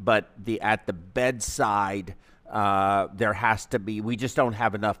 but at the bedside, there has to be. We just don't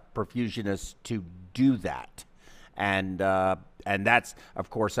have enough perfusionists to do that, and that's of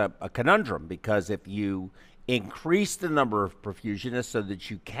course a conundrum, because if you increase the number of perfusionists so that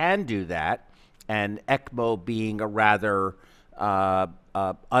you can do that, and ECMO being a rather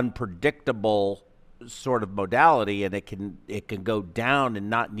unpredictable sort of modality, and it can go down and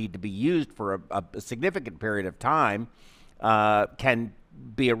not need to be used for a significant period of time, can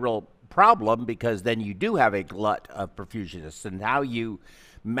be a real problem, because then you do have a glut of perfusionists, and how you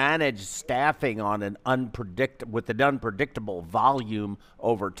manage staffing on an unpredictable volume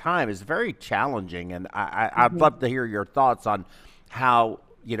over time is very challenging. And I'd love to hear your thoughts on how,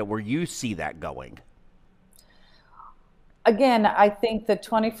 where you see that going. Again, I think the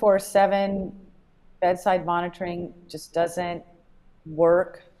 24/7 bedside monitoring just doesn't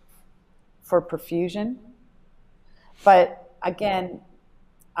work for perfusion. But again,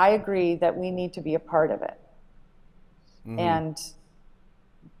 I agree that we need to be a part of it. Mm-hmm. And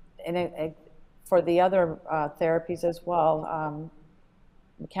for the other therapies as well,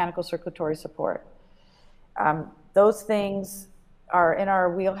 mechanical circulatory support. Those things are in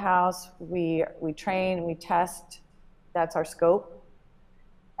our wheelhouse. We train, we test. That's our scope.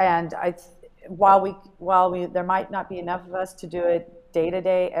 And while there might not be enough of us to do it day to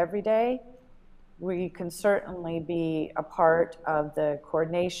day, every day, we can certainly be a part of the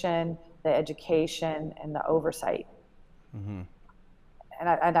coordination, the education, and the oversight. Mm-hmm.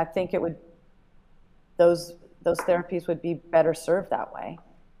 And I think those therapies would be better served that way.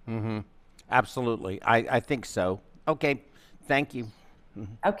 Mm-hmm. Absolutely. I think so. Okay. Thank you.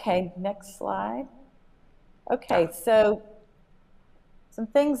 Mm-hmm. Okay. Next slide. Okay. So some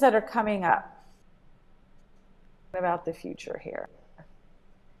things that are coming up about the future here.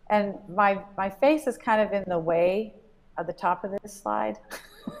 And my face is kind of in the way of the top of this slide.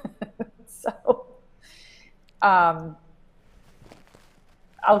 So I'll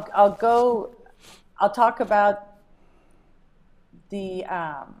talk about the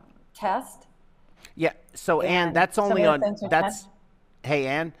test. Yeah. So Ann, that's only on Hey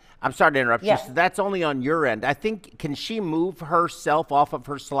Ann, I'm sorry to interrupt you. So that's only on your end. I think, can she move herself off of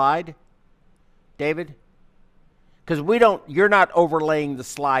her slide? David? Because you're not overlaying the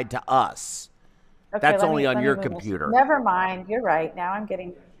slide to us. Okay, That's only on your move this. computer. Never mind. You're right. Now I'm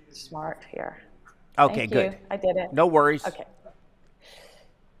getting smart here. Okay, Thank good. you. I did it. No worries. Okay.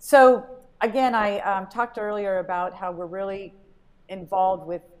 So again, I talked earlier about how we're really involved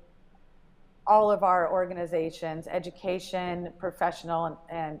with all of our organizations, education, professional,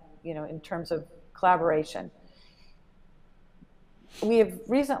 and in terms of collaboration. We have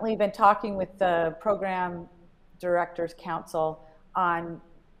recently been talking with the Program Directors Council on,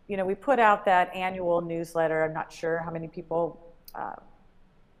 we put out that annual newsletter. I'm not sure how many people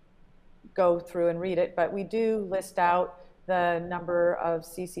go through and read it, but we do list out the number of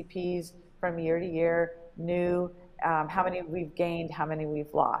CCPs from year to year, new, how many we've gained, how many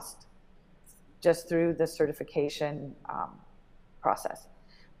we've lost, just through the certification process.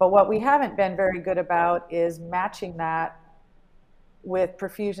 But what we haven't been very good about is matching that with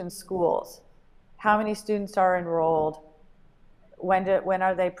perfusion schools. How many students are enrolled? When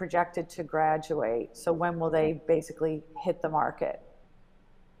are they projected to graduate? So when will they basically hit the market?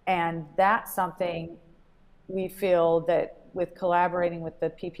 And that's something we feel that with collaborating with the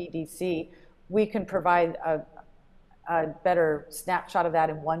PPDC, we can provide a better snapshot of that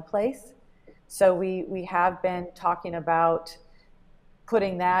in one place. So we have been talking about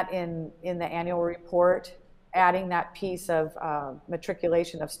putting that in the annual report, adding that piece of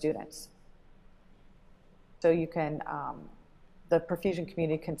matriculation of students. So you can, the perfusion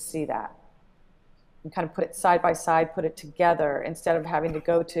community can see that. And kind of put it side by side, put it together, instead of having to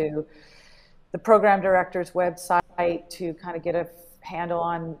go to the program director's website to kind of get a handle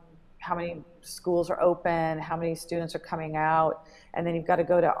on how many schools are open, how many students are coming out, and then you've got to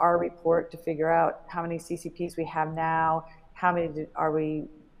go to our report to figure out how many CCPs we have now, how many are we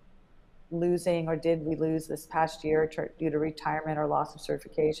losing or did we lose this past year due to retirement or loss of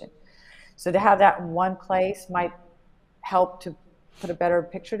certification. So to have that in one place might help to put a better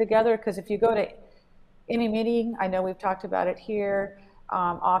picture together, because if you go to any meeting, I know we've talked about it here,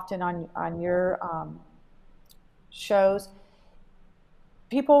 often on your shows,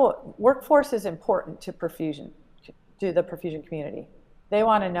 workforce is important to the perfusion community. They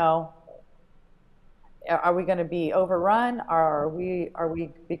want to know, are we going to be overrun, or are we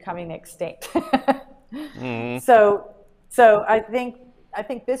becoming extinct? Mm-hmm. So I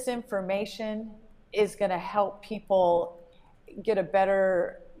think this information is going to help people get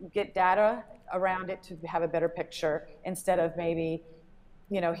data around it to have a better picture, instead of maybe,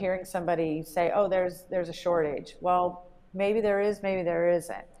 hearing somebody say, oh, there's a shortage. Well, maybe there is, maybe there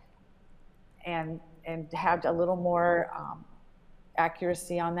isn't. And have a little more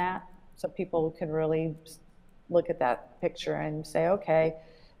accuracy on that, so people can really look at that picture and say, okay,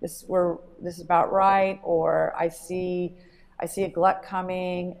 this is about right, or I see a glut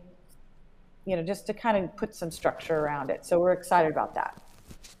coming, just to kind of put some structure around it. So we're excited about that.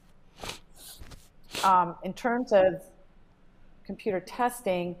 In terms of computer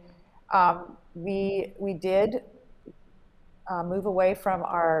testing, we did move away from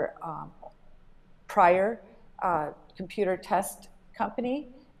our prior computer test company,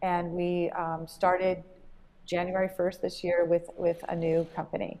 and we started January 1st this year with a new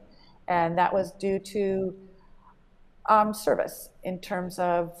company. And that was due to service, in terms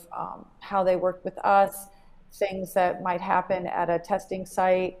of how they work with us, things that might happen at a testing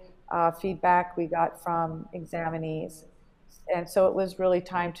site, feedback we got from examinees. And so it was really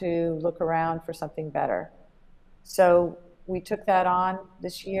time to look around for something better. So we took that on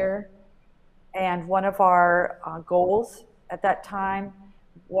this year, and one of our goals at that time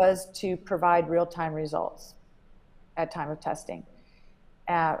was to provide real-time results at time of testing.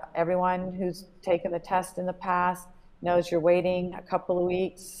 Everyone who's taken the test in the past knows you're waiting a couple of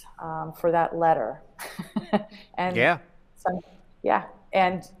weeks for that letter. And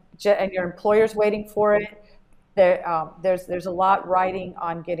and your employer's waiting for it. There's a lot riding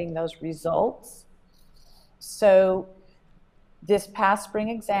on getting those results. So this past spring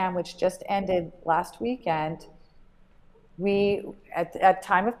exam, which just ended last weekend, we, at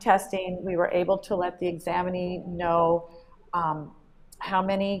time of testing, we were able to let the examinee know how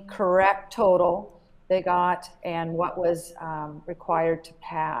many correct total they got and what was required to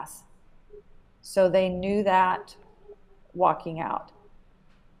pass. So they knew that walking out.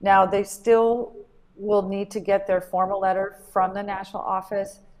 Now, they still will need to get their formal letter from the national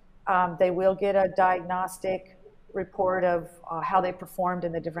office. They will get a diagnostic report of how they performed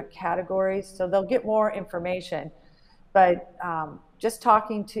in the different categories. So they'll get more information. But just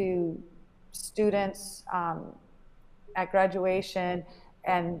talking to students at graduation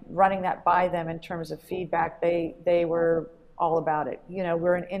and running that by them in terms of feedback, they were all about it. You know,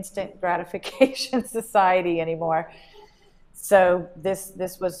 we're an instant gratification society anymore. So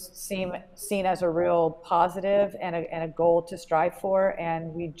this was seen as a real positive and a goal to strive for,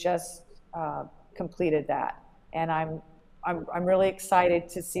 and we just completed that. And I'm really excited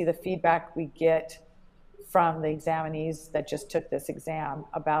to see the feedback we get from the examinees that just took this exam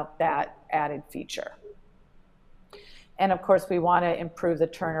about that added feature. And of course, we want to improve the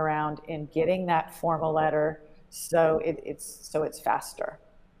turnaround in getting that formal letter so it's faster.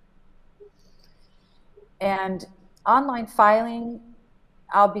 And online filing,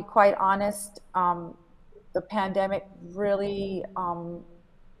 I'll be quite honest, the pandemic really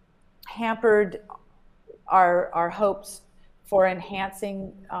hampered our hopes for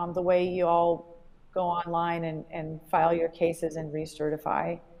enhancing the way you all go online and file your cases and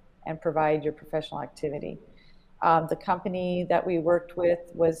recertify and provide your professional activity. The company that we worked with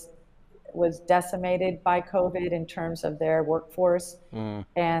was decimated by COVID in terms of their workforce.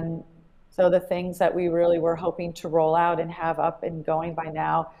 And so the things that we really were hoping to roll out and have up and going by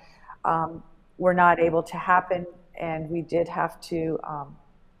now were not able to happen. And we did have to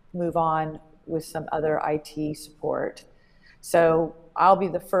move on with some other IT support. So I'll be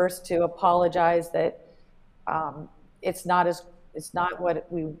the first to apologize that it's not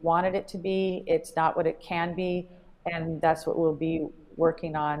what we wanted it to be. It's not what it can be. And that's what we'll be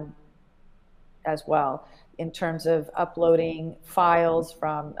working on as well in terms of uploading files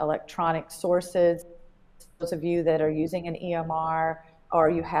from electronic sources. Those of you that are using an EMR or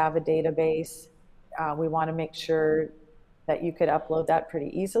you have a database, we want to make sure that you could upload that pretty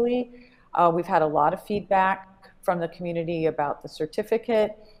easily. We've had a lot of feedback from the community about the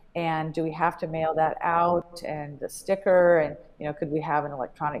certificate and do we have to mail that out and the sticker, and you know, could we have an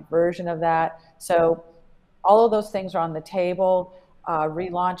electronic version of that? So all of those things are on the table.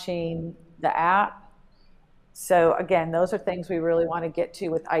 Relaunching the app. So again, those are things we really want to get to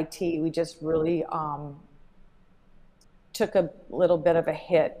with IT. We just really took a little bit of a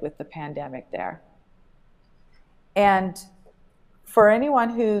hit with the pandemic there. And for anyone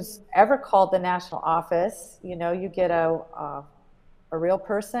who's ever called the national office, you know, you get a real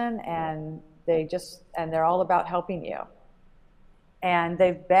person and they're all about helping you. And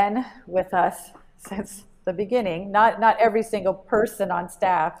they've been with us since the beginning. Not every single person on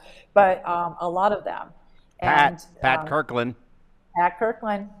staff, but a lot lot of them. Pat Kirkland. Pat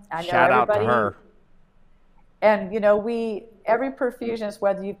Kirkland. I know Shout everybody. out to her. And you know, every perfusionist,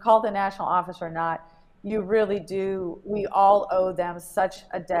 whether you call the national office or not, you really do. We all owe them such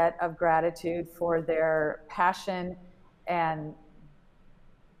a debt of gratitude for their passion and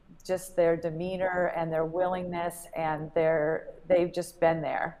just their demeanor and their willingness, and they've just been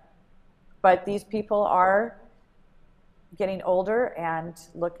there. But these people are getting older and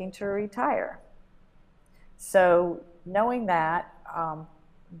looking to retire. So knowing that,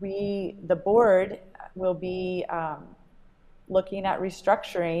 the board will be looking at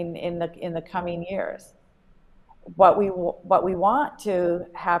restructuring in the coming years. What we want to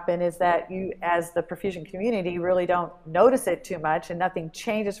happen is that you, as the perfusion community, really don't notice it too much and nothing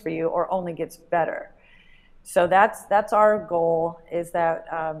changes for you or only gets better. So that's our goal, is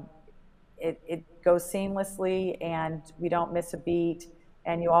that it goes seamlessly and we don't miss a beat,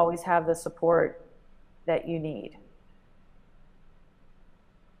 and you always have the support that you need.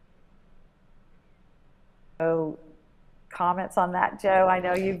 So comments on that, Joe? I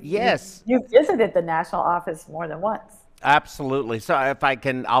know you've visited the national office more than once. Absolutely. So if I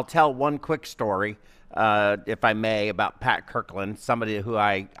can, I'll tell one quick story, if I may, about Pat Kirkland, somebody who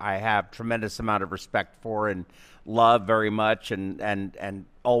I have tremendous amount of respect for and love very much, and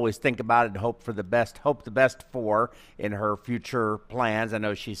always think about it and hope the best for in her future plans. I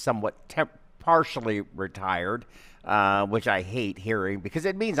know she's somewhat partially retired, which I hate hearing, because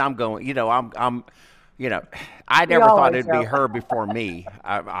it means I'm going, I never thought it'd be her before me.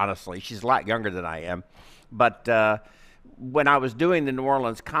 Honestly, she's a lot younger than I am. But when I was doing the New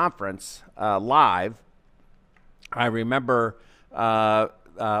Orleans conference live, I remember my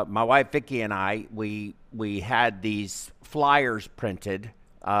wife Vicki and I, we had these flyers printed.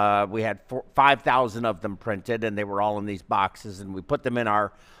 We had 5,000 of them printed, and they were all in these boxes, and we put them in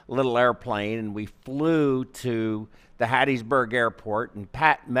our little airplane, and we flew to the Hattiesburg airport, and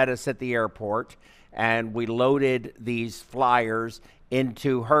Pat met us at the airport, and we loaded these flyers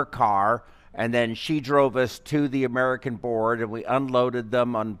into her car, and then she drove us to the American board, and we unloaded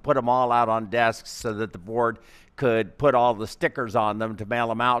them and put them all out on desks so that the board could put all the stickers on them to mail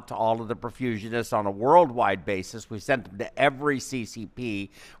them out to all of the perfusionists on a worldwide basis. We sent them to every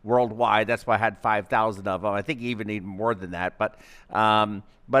CCP worldwide. That's why I had 5,000 of them. I think even more than that. But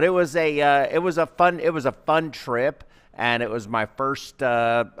it was a fun trip. and it was my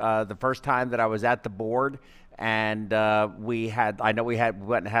the first time that I was at the board. And we went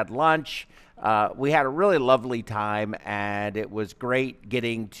and had lunch. We had a really lovely time, and it was great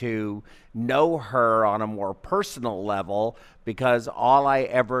getting to know her on a more personal level, because all I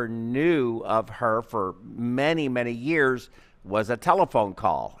ever knew of her for many, many years was a telephone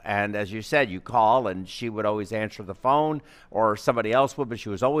call. And as you said, you call and she would always answer the phone, or somebody else would, but she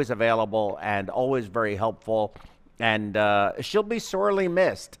was always available and always very helpful. And she'll be sorely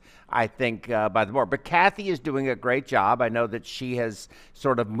missed, I think, by the board. But Kathy is doing a great job. I know that she has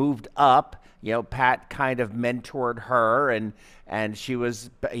sort of moved up. You know, Pat kind of mentored her, and she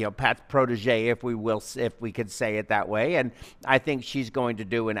was, you know, Pat's protege, if we could say it that way. And I think she's going to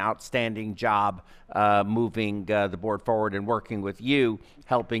do an outstanding job moving the board forward and working with you,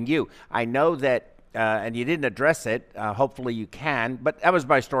 helping you. I know that. And you didn't address it. Hopefully you can. But that was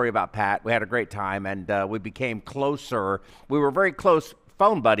my story about Pat. We had a great time, and we became closer. We were very close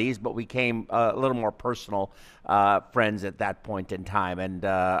phone buddies, but we became a little more personal friends at that point in time. And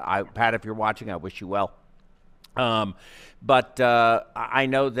Pat, if you're watching, I wish you well. But I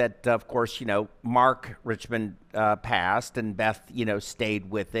know that, of course, you know, Mark Richmond passed, and Beth, you know,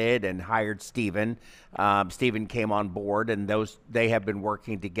 stayed with it and hired Stephen. Stephen came on board, and they have been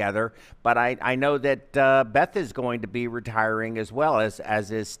working together. But I know that Beth is going to be retiring as well,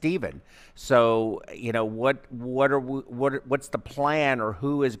 as is Stephen. So, you know, what's the plan, or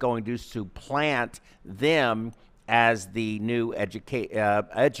who is going to supplant them as the new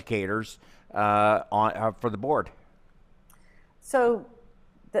educators for the board? So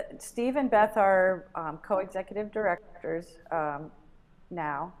Steve and Beth are co-executive directors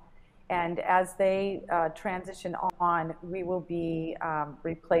now, and as they transition on, we will be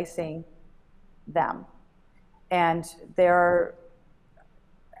replacing them. And there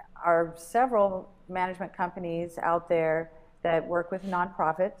are several management companies out there that work with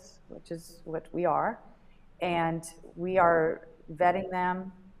nonprofits, which is what we are, and we are vetting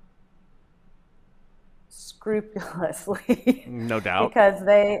them scrupulously. No doubt. Because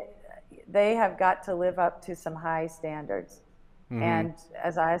they have got to live up to some high standards. Mm-hmm. And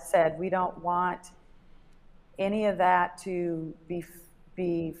as I said, we don't want any of that to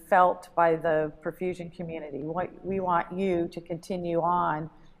be felt by the perfusion community. We want you to continue on,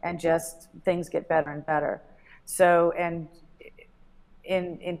 and just things get better and better. So, and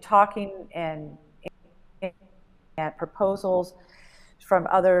in talking and at proposals from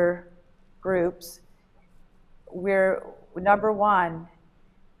other groups, we're number one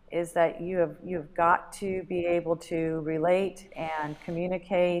is that you've got to be able to relate and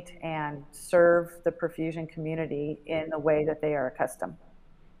communicate and serve the perfusion community in the way that they are accustomed.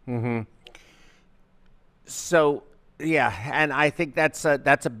 Mm-hmm. So yeah, and I think that's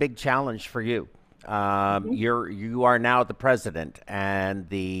a big challenge for you. Mm-hmm. You are now the president, and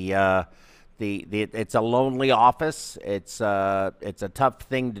the it's a lonely office. It's a tough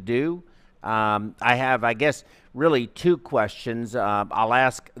thing to do. I have, I guess, really two questions. I'll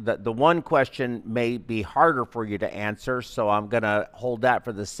ask the one question may be harder for you to answer, so I'm going to hold that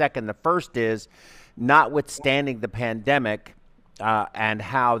for the second. The first is, notwithstanding the pandemic and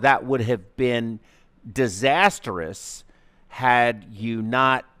how that would have been disastrous had you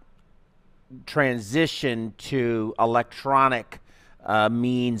not transitioned to electronic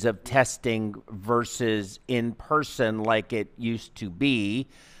means of testing versus in person like it used to be.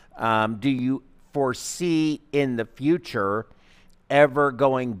 Do you foresee in the future ever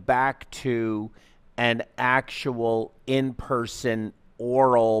going back to an actual in-person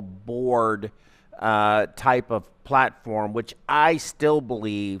oral board type of platform, which I still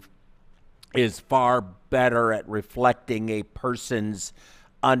believe is far better at reflecting a person's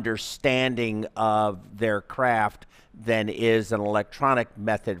understanding of their craft than is an electronic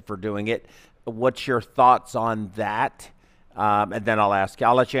method for doing it? What's your thoughts on that? And then I'll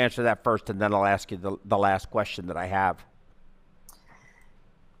let you answer that first, and then I'll ask you the last question that I have.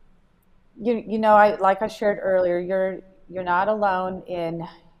 You know, like I shared earlier, you're not alone in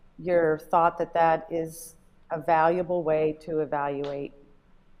your thought that is a valuable way to evaluate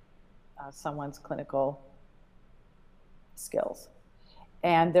someone's clinical skills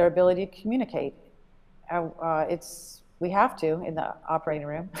and their ability to communicate. We have to in the operating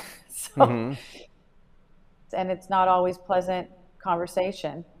room. So. Mm-hmm. And it's not always pleasant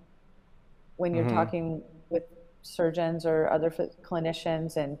conversation when you're mm-hmm. talking with surgeons or other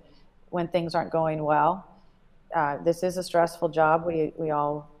clinicians, and when things aren't going well. This is a stressful job. We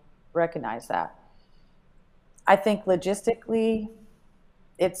all recognize that. I think logistically,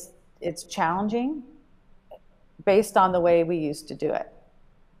 it's challenging based on the way we used to do it.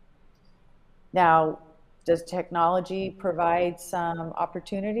 Now, Does technology provide some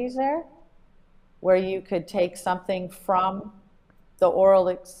opportunities there where you could take something from the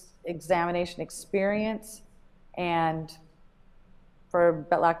oral examination experience and, for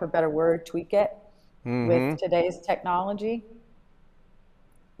lack of a better word, tweak it with today's technology?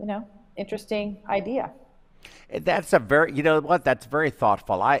 You know, interesting idea. That's a very, you know what? That's very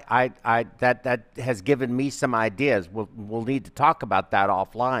thoughtful. That has given me some ideas. We'll need to talk about that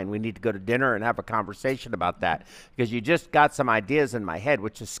offline. We need to go to dinner and have a conversation about that, because you just got some ideas in my head,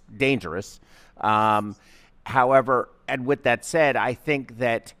 which is dangerous. However, and with that said, I think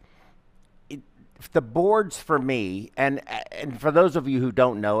that the boards for me, and for those of you who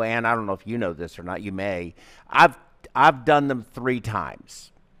don't know, Ann, I don't know if you know this or not. You may. I've done them 3 times.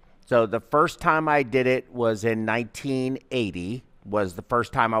 So the first time I did it was in 1980, was the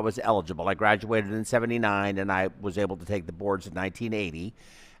first time I was eligible. I graduated in 79, and I was able to take the boards in 1980.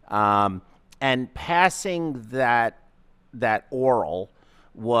 And passing that oral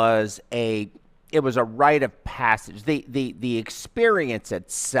was a rite of passage. The experience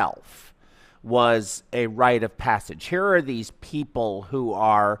itself was a rite of passage. Here are these people who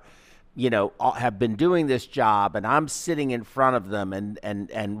are, you know, have been doing this job, and I'm sitting in front of them,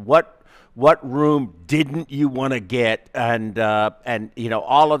 and what room didn't you want to get, and you know,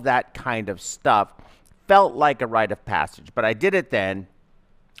 all of that kind of stuff felt like a rite of passage. But I did it then,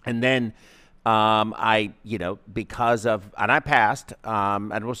 and then I, you know, and I passed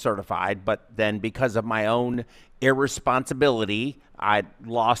and was certified, but then because of my own irresponsibility, I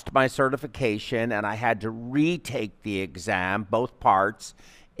lost my certification, and I had to retake the exam, both parts,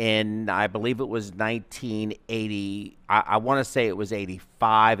 in, I believe it was 1980. I want to say it was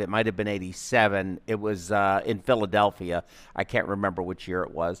 85. It might have been 87. It was in Philadelphia. I can't remember which year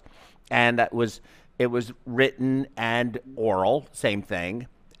it was. And it was written and oral, same thing.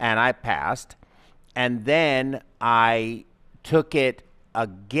 And I passed. And then I took it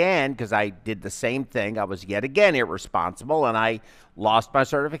again because I did the same thing. I was yet again irresponsible, and I lost my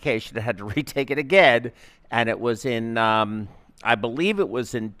certification. I had to retake it again. And it was in I believe it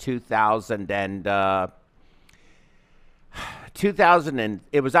was in 2000 and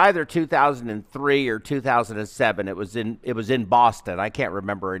it was either 2003 or 2007. It was in Boston. I can't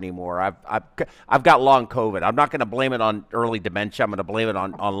remember anymore. I've got long COVID. I'm not going to blame it on early dementia. I'm going to blame it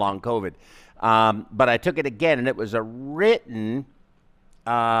on long COVID. But I took it again, and it was a written,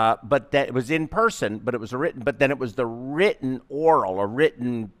 but that it was in person, but it was a written, but then it was the written oral, a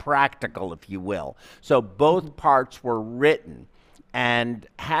written practical, if you will. So both parts were written. And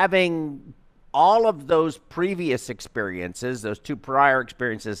having all of those previous experiences, those 2 prior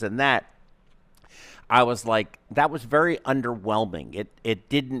experiences and that, I was like, that was very underwhelming. It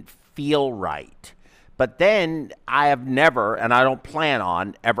didn't feel right. But then I have never, and I don't plan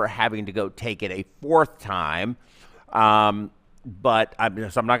on ever having to go take it a 4th time. But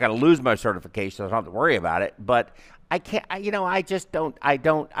so I'm not going to lose my certification, so I don't have to worry about it. But I can't, I just don't, the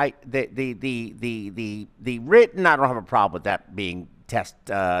written, I don't have a problem with that being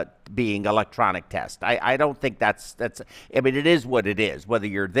being electronic test. I don't think that's, I mean, it is what it is. Whether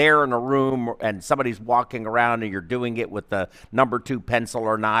you're there in a room and somebody's walking around and you're doing it with the number 2 pencil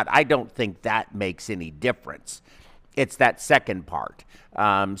or not, I don't think that makes any difference. It's that second part.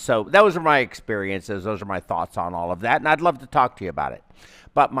 So those are my experiences. Those are my thoughts on all of that. And I'd love to talk to you about it.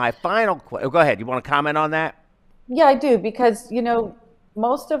 But my final question, go ahead. You want to comment on that? Yeah, I do, because, you know,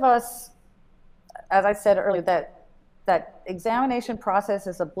 most of us, as I said earlier, that examination process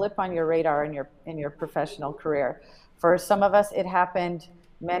is a blip on your radar in your professional career. For some of us, it happened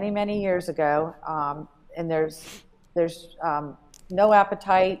many years ago, and there's no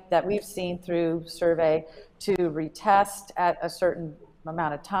appetite that we've seen through survey to retest at a certain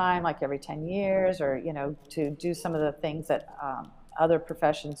amount of time, like every 10 years, or, you know, to do some of the things that other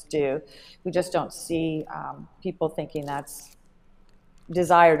professions do. We just don't see people thinking that's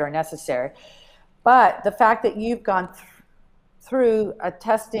desired or necessary. But the fact that you've gone through a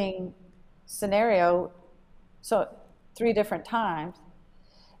testing scenario, so 3 different times,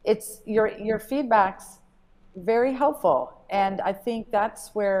 it's your feedback's very helpful. And I think that's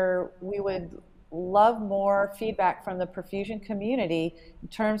where we would love more feedback from the perfusion community in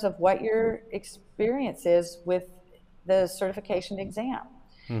terms of what your experience is with the certification exam.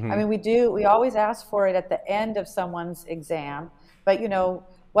 I mean, we always ask for it at the end of someone's exam, but, you know,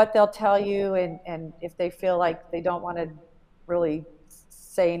 what they'll tell you, and if they feel like they don't want to really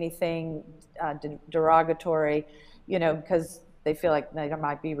say anything derogatory, you know, because they feel like there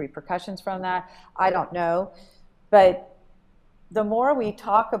might be repercussions from that. I don't know. But the more we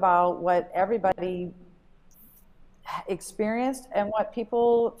talk about what everybody experienced and what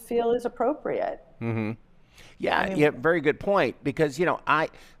people feel is appropriate, Yeah, yeah, very good point. Because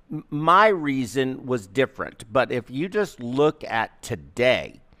my reason was different. But if you just look at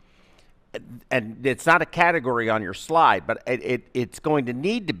today, and it's not a category on your slide, but it's going to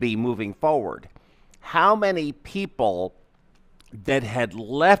need to be moving forward. How many people that had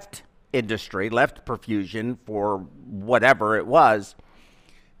left industry, left perfusion for whatever it was,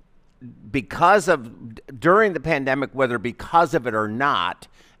 during the pandemic, whether because of it or not,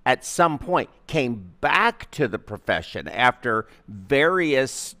 at some point came back to the profession after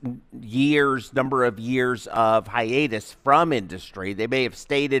various number of years of hiatus from industry. They may have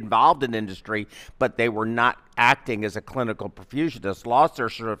stayed involved in industry, but they were not acting as a clinical perfusionist, lost their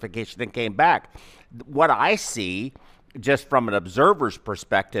certification, and came back. What I see, just from an observer's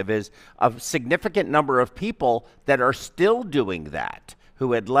perspective, is a significant number of people that are still doing that,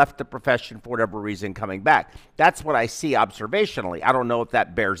 who had left the profession for whatever reason coming back. That's what I see observationally. I don't know if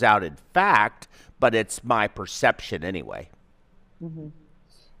that bears out in fact, but it's my perception anyway. Mm-hmm.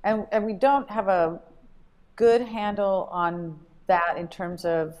 And we don't have a good handle on that in terms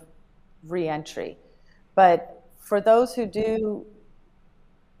of reentry. But for those who do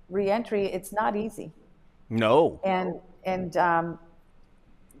reentry, it's not easy. No. And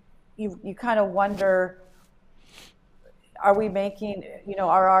you kind of wonder, are we making,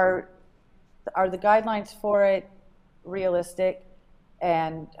 are the guidelines for it realistic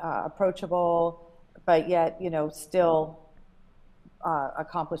and approachable, but yet, still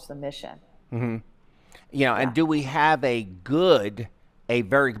accomplish the mission? Mm-hmm. And do we have because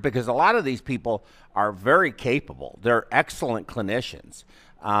a lot of these people are very capable. They're excellent clinicians.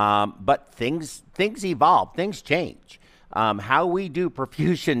 But things evolve, things change. How we do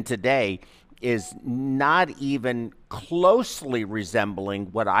perfusion today is not even closely resembling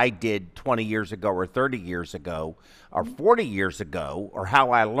what I did 20 years ago or 30 years ago or 40 years ago, or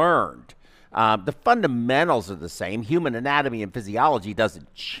how I learned. The fundamentals are the same. Human anatomy and physiology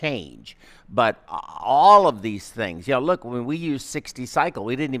doesn't change, but all of these things. Look, when we used 60 cycle,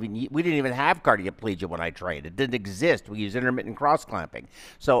 we didn't even have cardioplegia when I trained. It didn't exist. We used intermittent cross clamping.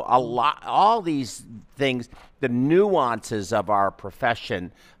 So all these things, the nuances of our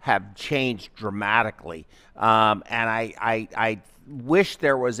profession have changed dramatically. And I wish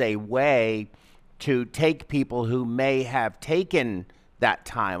there was a way to take people who may have taken that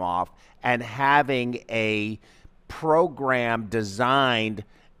time off and having a program designed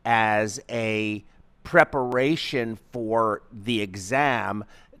as a preparation for the exam,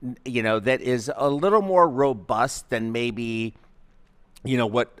 that is a little more robust than maybe,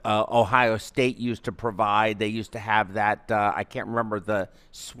 what Ohio State used to provide. They used to have that, I can't remember, the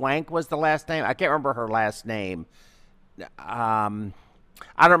Swank was the last name. I can't remember her last name.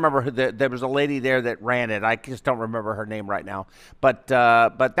 I don't remember there was a lady there that ran it. I just don't remember her name right now. But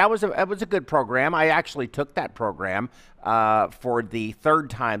that was a good program. I actually took that program for the third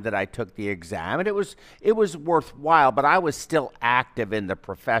time that I took the exam, and it was worthwhile. But I was still active in the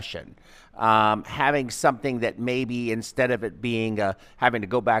profession. Having something that maybe instead of it being having to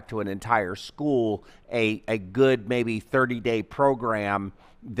go back to an entire school, a good maybe 30-day program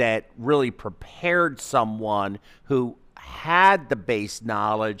that really prepared someone who had the base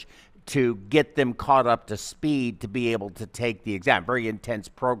knowledge to get them caught up to speed to be able to take the exam. Very intense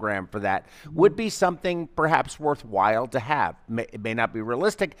program for that would be something perhaps worthwhile to have. It may not be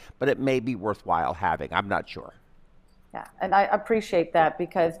realistic, but it may be worthwhile having. I'm not sure. Yeah, and I appreciate that,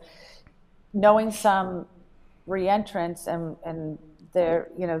 because knowing some reentrants and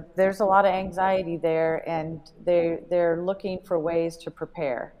there's a lot of anxiety there, and they're looking for ways to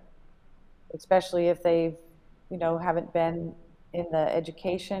prepare, especially if they've haven't been in the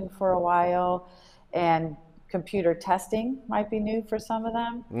education for a while, and computer testing might be new for some of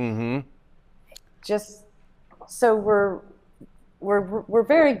them. Mm-hmm. Just so we're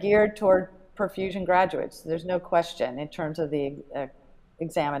very geared toward perfusion graduates. There's no question in terms of the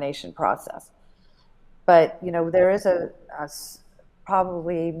examination process. But there is a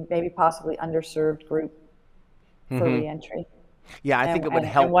possibly underserved group for reentry. Yeah, I think it would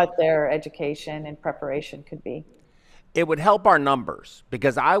help. And what their education and preparation could be. It would help our numbers,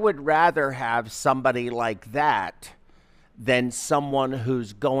 because I would rather have somebody like that than someone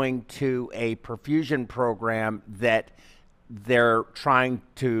who's going to a perfusion program that they're trying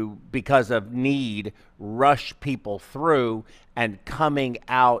to, because of need, rush people through and coming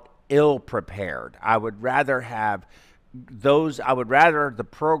out ill prepared. I would rather the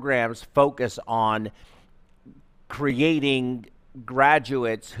programs focus on creating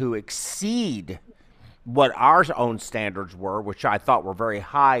graduates who exceed what our own standards were, which I thought were very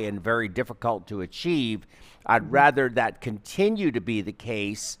high and very difficult to achieve. I'd rather that continue to be the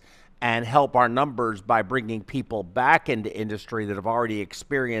case and help our numbers by bringing people back into industry that have already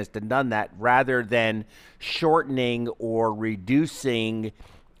experienced and done that, rather than shortening or reducing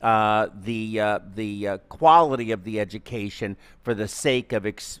the quality of the education for the sake of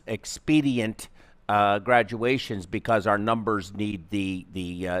expedient graduations, because our numbers need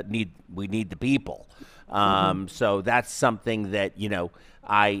we need the people. So that's something that,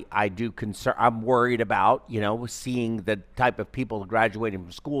 I do concern. I'm worried about, seeing the type of people graduating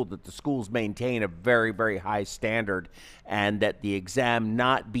from school, that the schools maintain a very, very high standard, and that the exam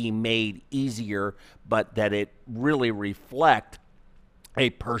not be made easier, but that it really reflect a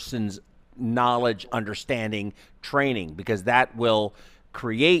person's knowledge, understanding, training, because that will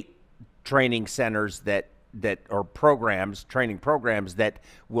create training centers that or training programs that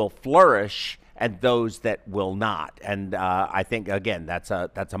will flourish, and those that will not. And I think, again, that's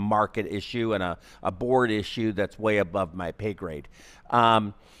a market issue and a board issue that's way above my pay grade.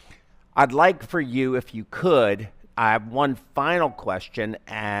 I'd like for you, if you could, I have one final question,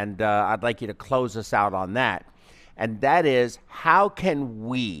 and I'd like you to close us out on that. And that is, how can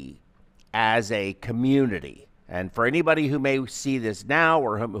we, as a community, and for anybody who may see this now,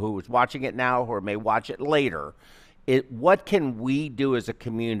 or who is watching it now, or may watch it later, what can we do as a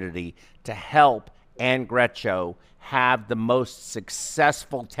community to help Ann Guercio have the most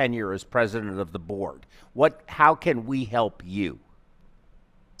successful tenure as president of the board? How can we help you?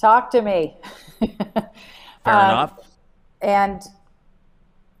 Talk to me. Fair enough. And,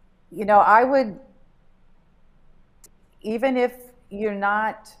 I would, even if you're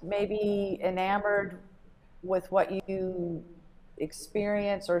not maybe enamored with what you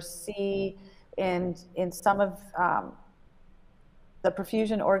experience or see in some of the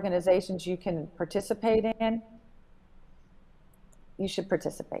perfusion organizations you can participate in, you should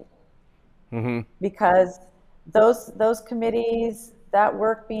participate. Because those committees, that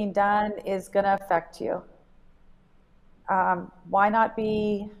work being done is going to affect you. Why not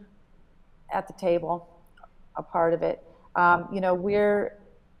be at the table, a part of it? We're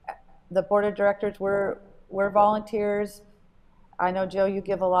the board of directors, we're volunteers. I know, Joe, you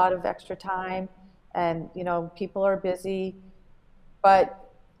give a lot of extra time, and people are busy,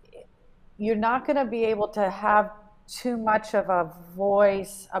 but you're not going to be able to have too much of a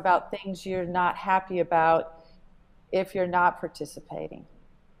voice about things you're not happy about if you're not participating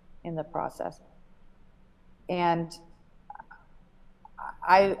in the process. And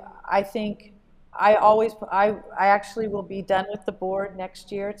I think I actually will be done with the board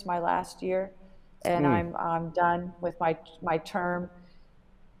next year. It's my last year, and I'm done with my term.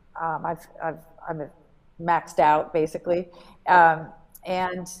 I'm maxed out, basically,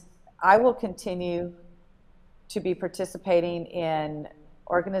 and I will continue to be participating in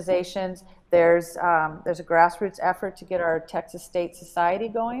organizations. There's a grassroots effort to get our Texas State Society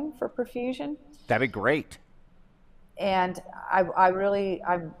going for perfusion. That'd be great. And I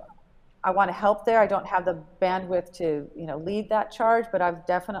want to help there. I don't have the bandwidth to lead that charge, but I've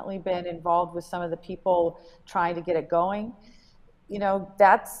definitely been involved with some of the people trying to get it going.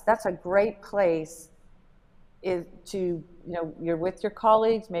 That's a great place, is to you're with your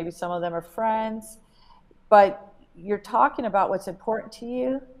colleagues, maybe some of them are friends, but you're talking about what's important to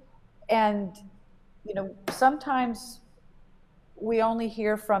you. And sometimes we only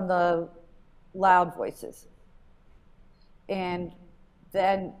hear from the loud voices, and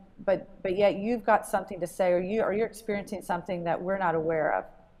then but yet you've got something to say, or you're experiencing something that we're not aware of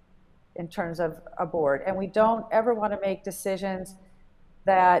in terms of a board. And we don't ever want to make decisions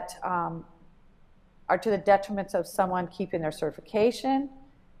that are to the detriments of someone keeping their certification.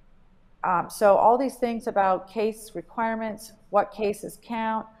 So all these things about case requirements, what cases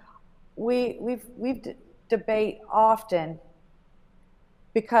count, we've debate often,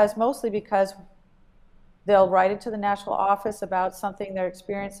 mostly because they'll write it to the national office about something they're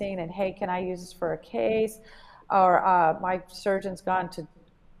experiencing, and hey, can I use this for a case? Or my surgeon's gone to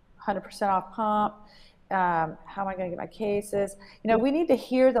 100% off pump. How am I going to get my cases? We need to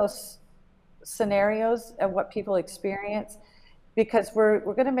hear those scenarios of what people experience, because we're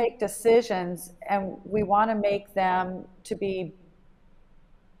going to make decisions, and we want to make them to be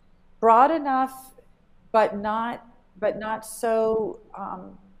broad enough, but not so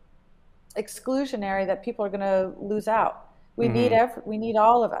exclusionary that people are going to lose out. We need we need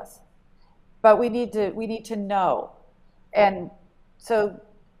all of us, but we need to know. And so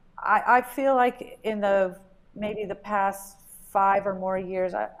I feel like in maybe the past 5 or more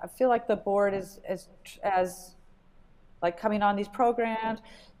years, I feel like the board is like coming on these programs,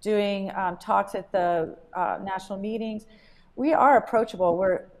 doing talks at the national meetings. We are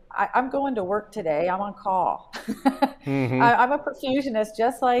approachable. I'm going to work today. I'm on call. I'm a perfusionist,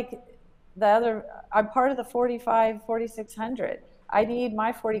 just like I'm part of the 4,600. I need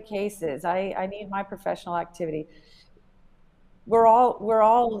my 40 cases. I need my professional activity. We're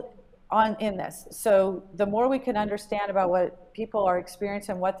all in this. So the more we can understand about what people are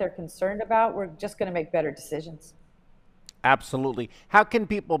experiencing, what they're concerned about, we're just going to make better decisions. Absolutely. How can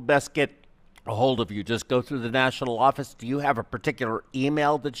people best get a hold of you? Just go through the national office? Do you have a particular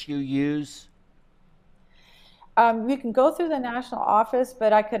email that you use? You can go through the national office,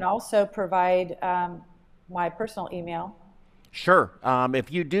 but I can also provide my personal email. Sure.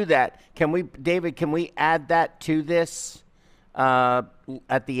 If you do that, David, can we add that to this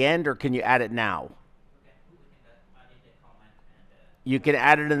at the end, or can you add it now? You can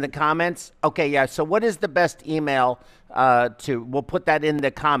add it in the comments? Okay, yeah. So what is the best email we'll put that in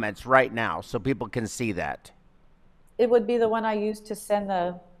the comments right now so people can see that. It would be the one I used to send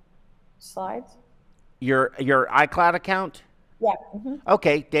the slides. Your iCloud account? Yeah.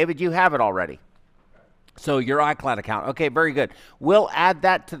 Okay, David, you have it already. So your iCloud account. Okay, very good. We'll add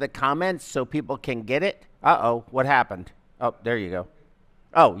that to the comments so people can get it. Uh-oh, what happened? Oh, there you go.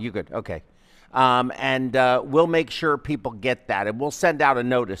 Oh, you good. Okay. And we'll make sure people get that. And we'll send out a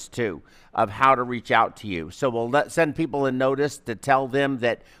notice, too, of how to reach out to you. So we'll send people a notice to tell them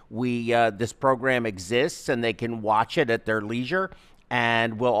that this program exists and they can watch it at their leisure.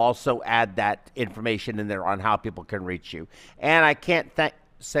 And we'll also add that information in there on how people can reach you. And I can't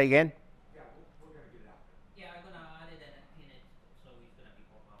say again? Yeah, we're going to get it out there. Yeah, I'm going to add it and pin it, so it's going to be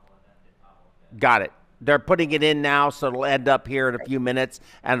more popular at the top of that. Got it. They're putting it in now, so it'll end up here in a few minutes,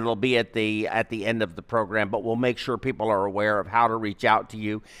 and it'll be at the end of the program. But we'll make sure people are aware of how to reach out to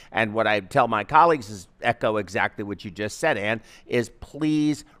you. And what I tell my colleagues is echo exactly what you just said, Ann, is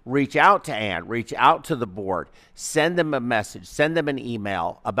please reach out to Ann, reach out to the board, send them a message, send them an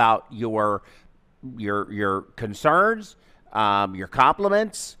email about your concerns, your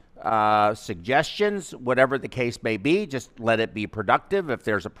compliments, suggestions, whatever the case may be. Just let it be productive. If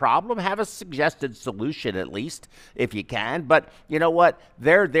there's a problem, have a suggested solution at least if you can. But you know what?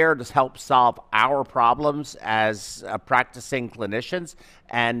 They're there to help solve our problems as practicing clinicians.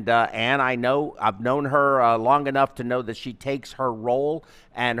 And Ann, I've known her long enough to know that she takes her role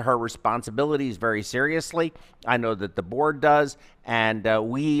and her responsibilities very seriously. I know that the board does, and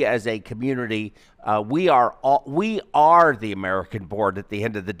we as a community, we are the American board at the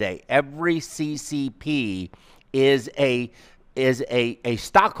end of the day. Every CCP is a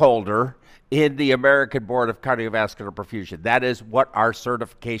stockholder in the American Board of Cardiovascular Perfusion. That is what our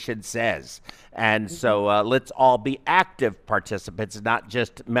certification says. And so let's all be active participants, not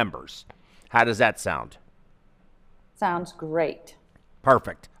just members. How does that sound? Sounds great.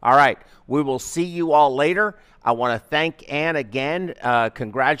 Perfect. All right. We will see you all later. I want to thank Ann again,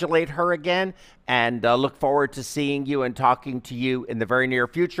 congratulate her again, and look forward to seeing you and talking to you in the very near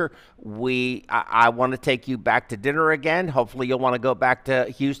future. I want to take you back to dinner again. Hopefully you'll want to go back to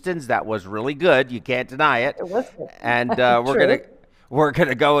Houston's. That was really good. You can't deny it. It was good. And we're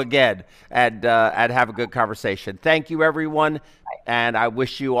gonna go again and have a good conversation. Thank you, everyone, and I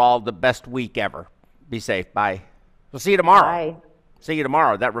wish you all the best week ever. Be safe. Bye. We'll see you tomorrow. Bye. See you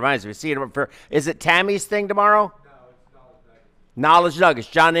tomorrow. That reminds me. See you tomorrow. Is it Tammy's thing tomorrow? No, it's Knowledge Nuggets. Knowledge Nuggets.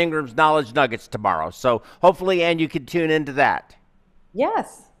 John Ingram's Knowledge Nuggets tomorrow. So hopefully, Ann, you can tune into that.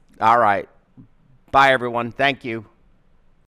 Yes. All right. Bye, everyone. Thank you.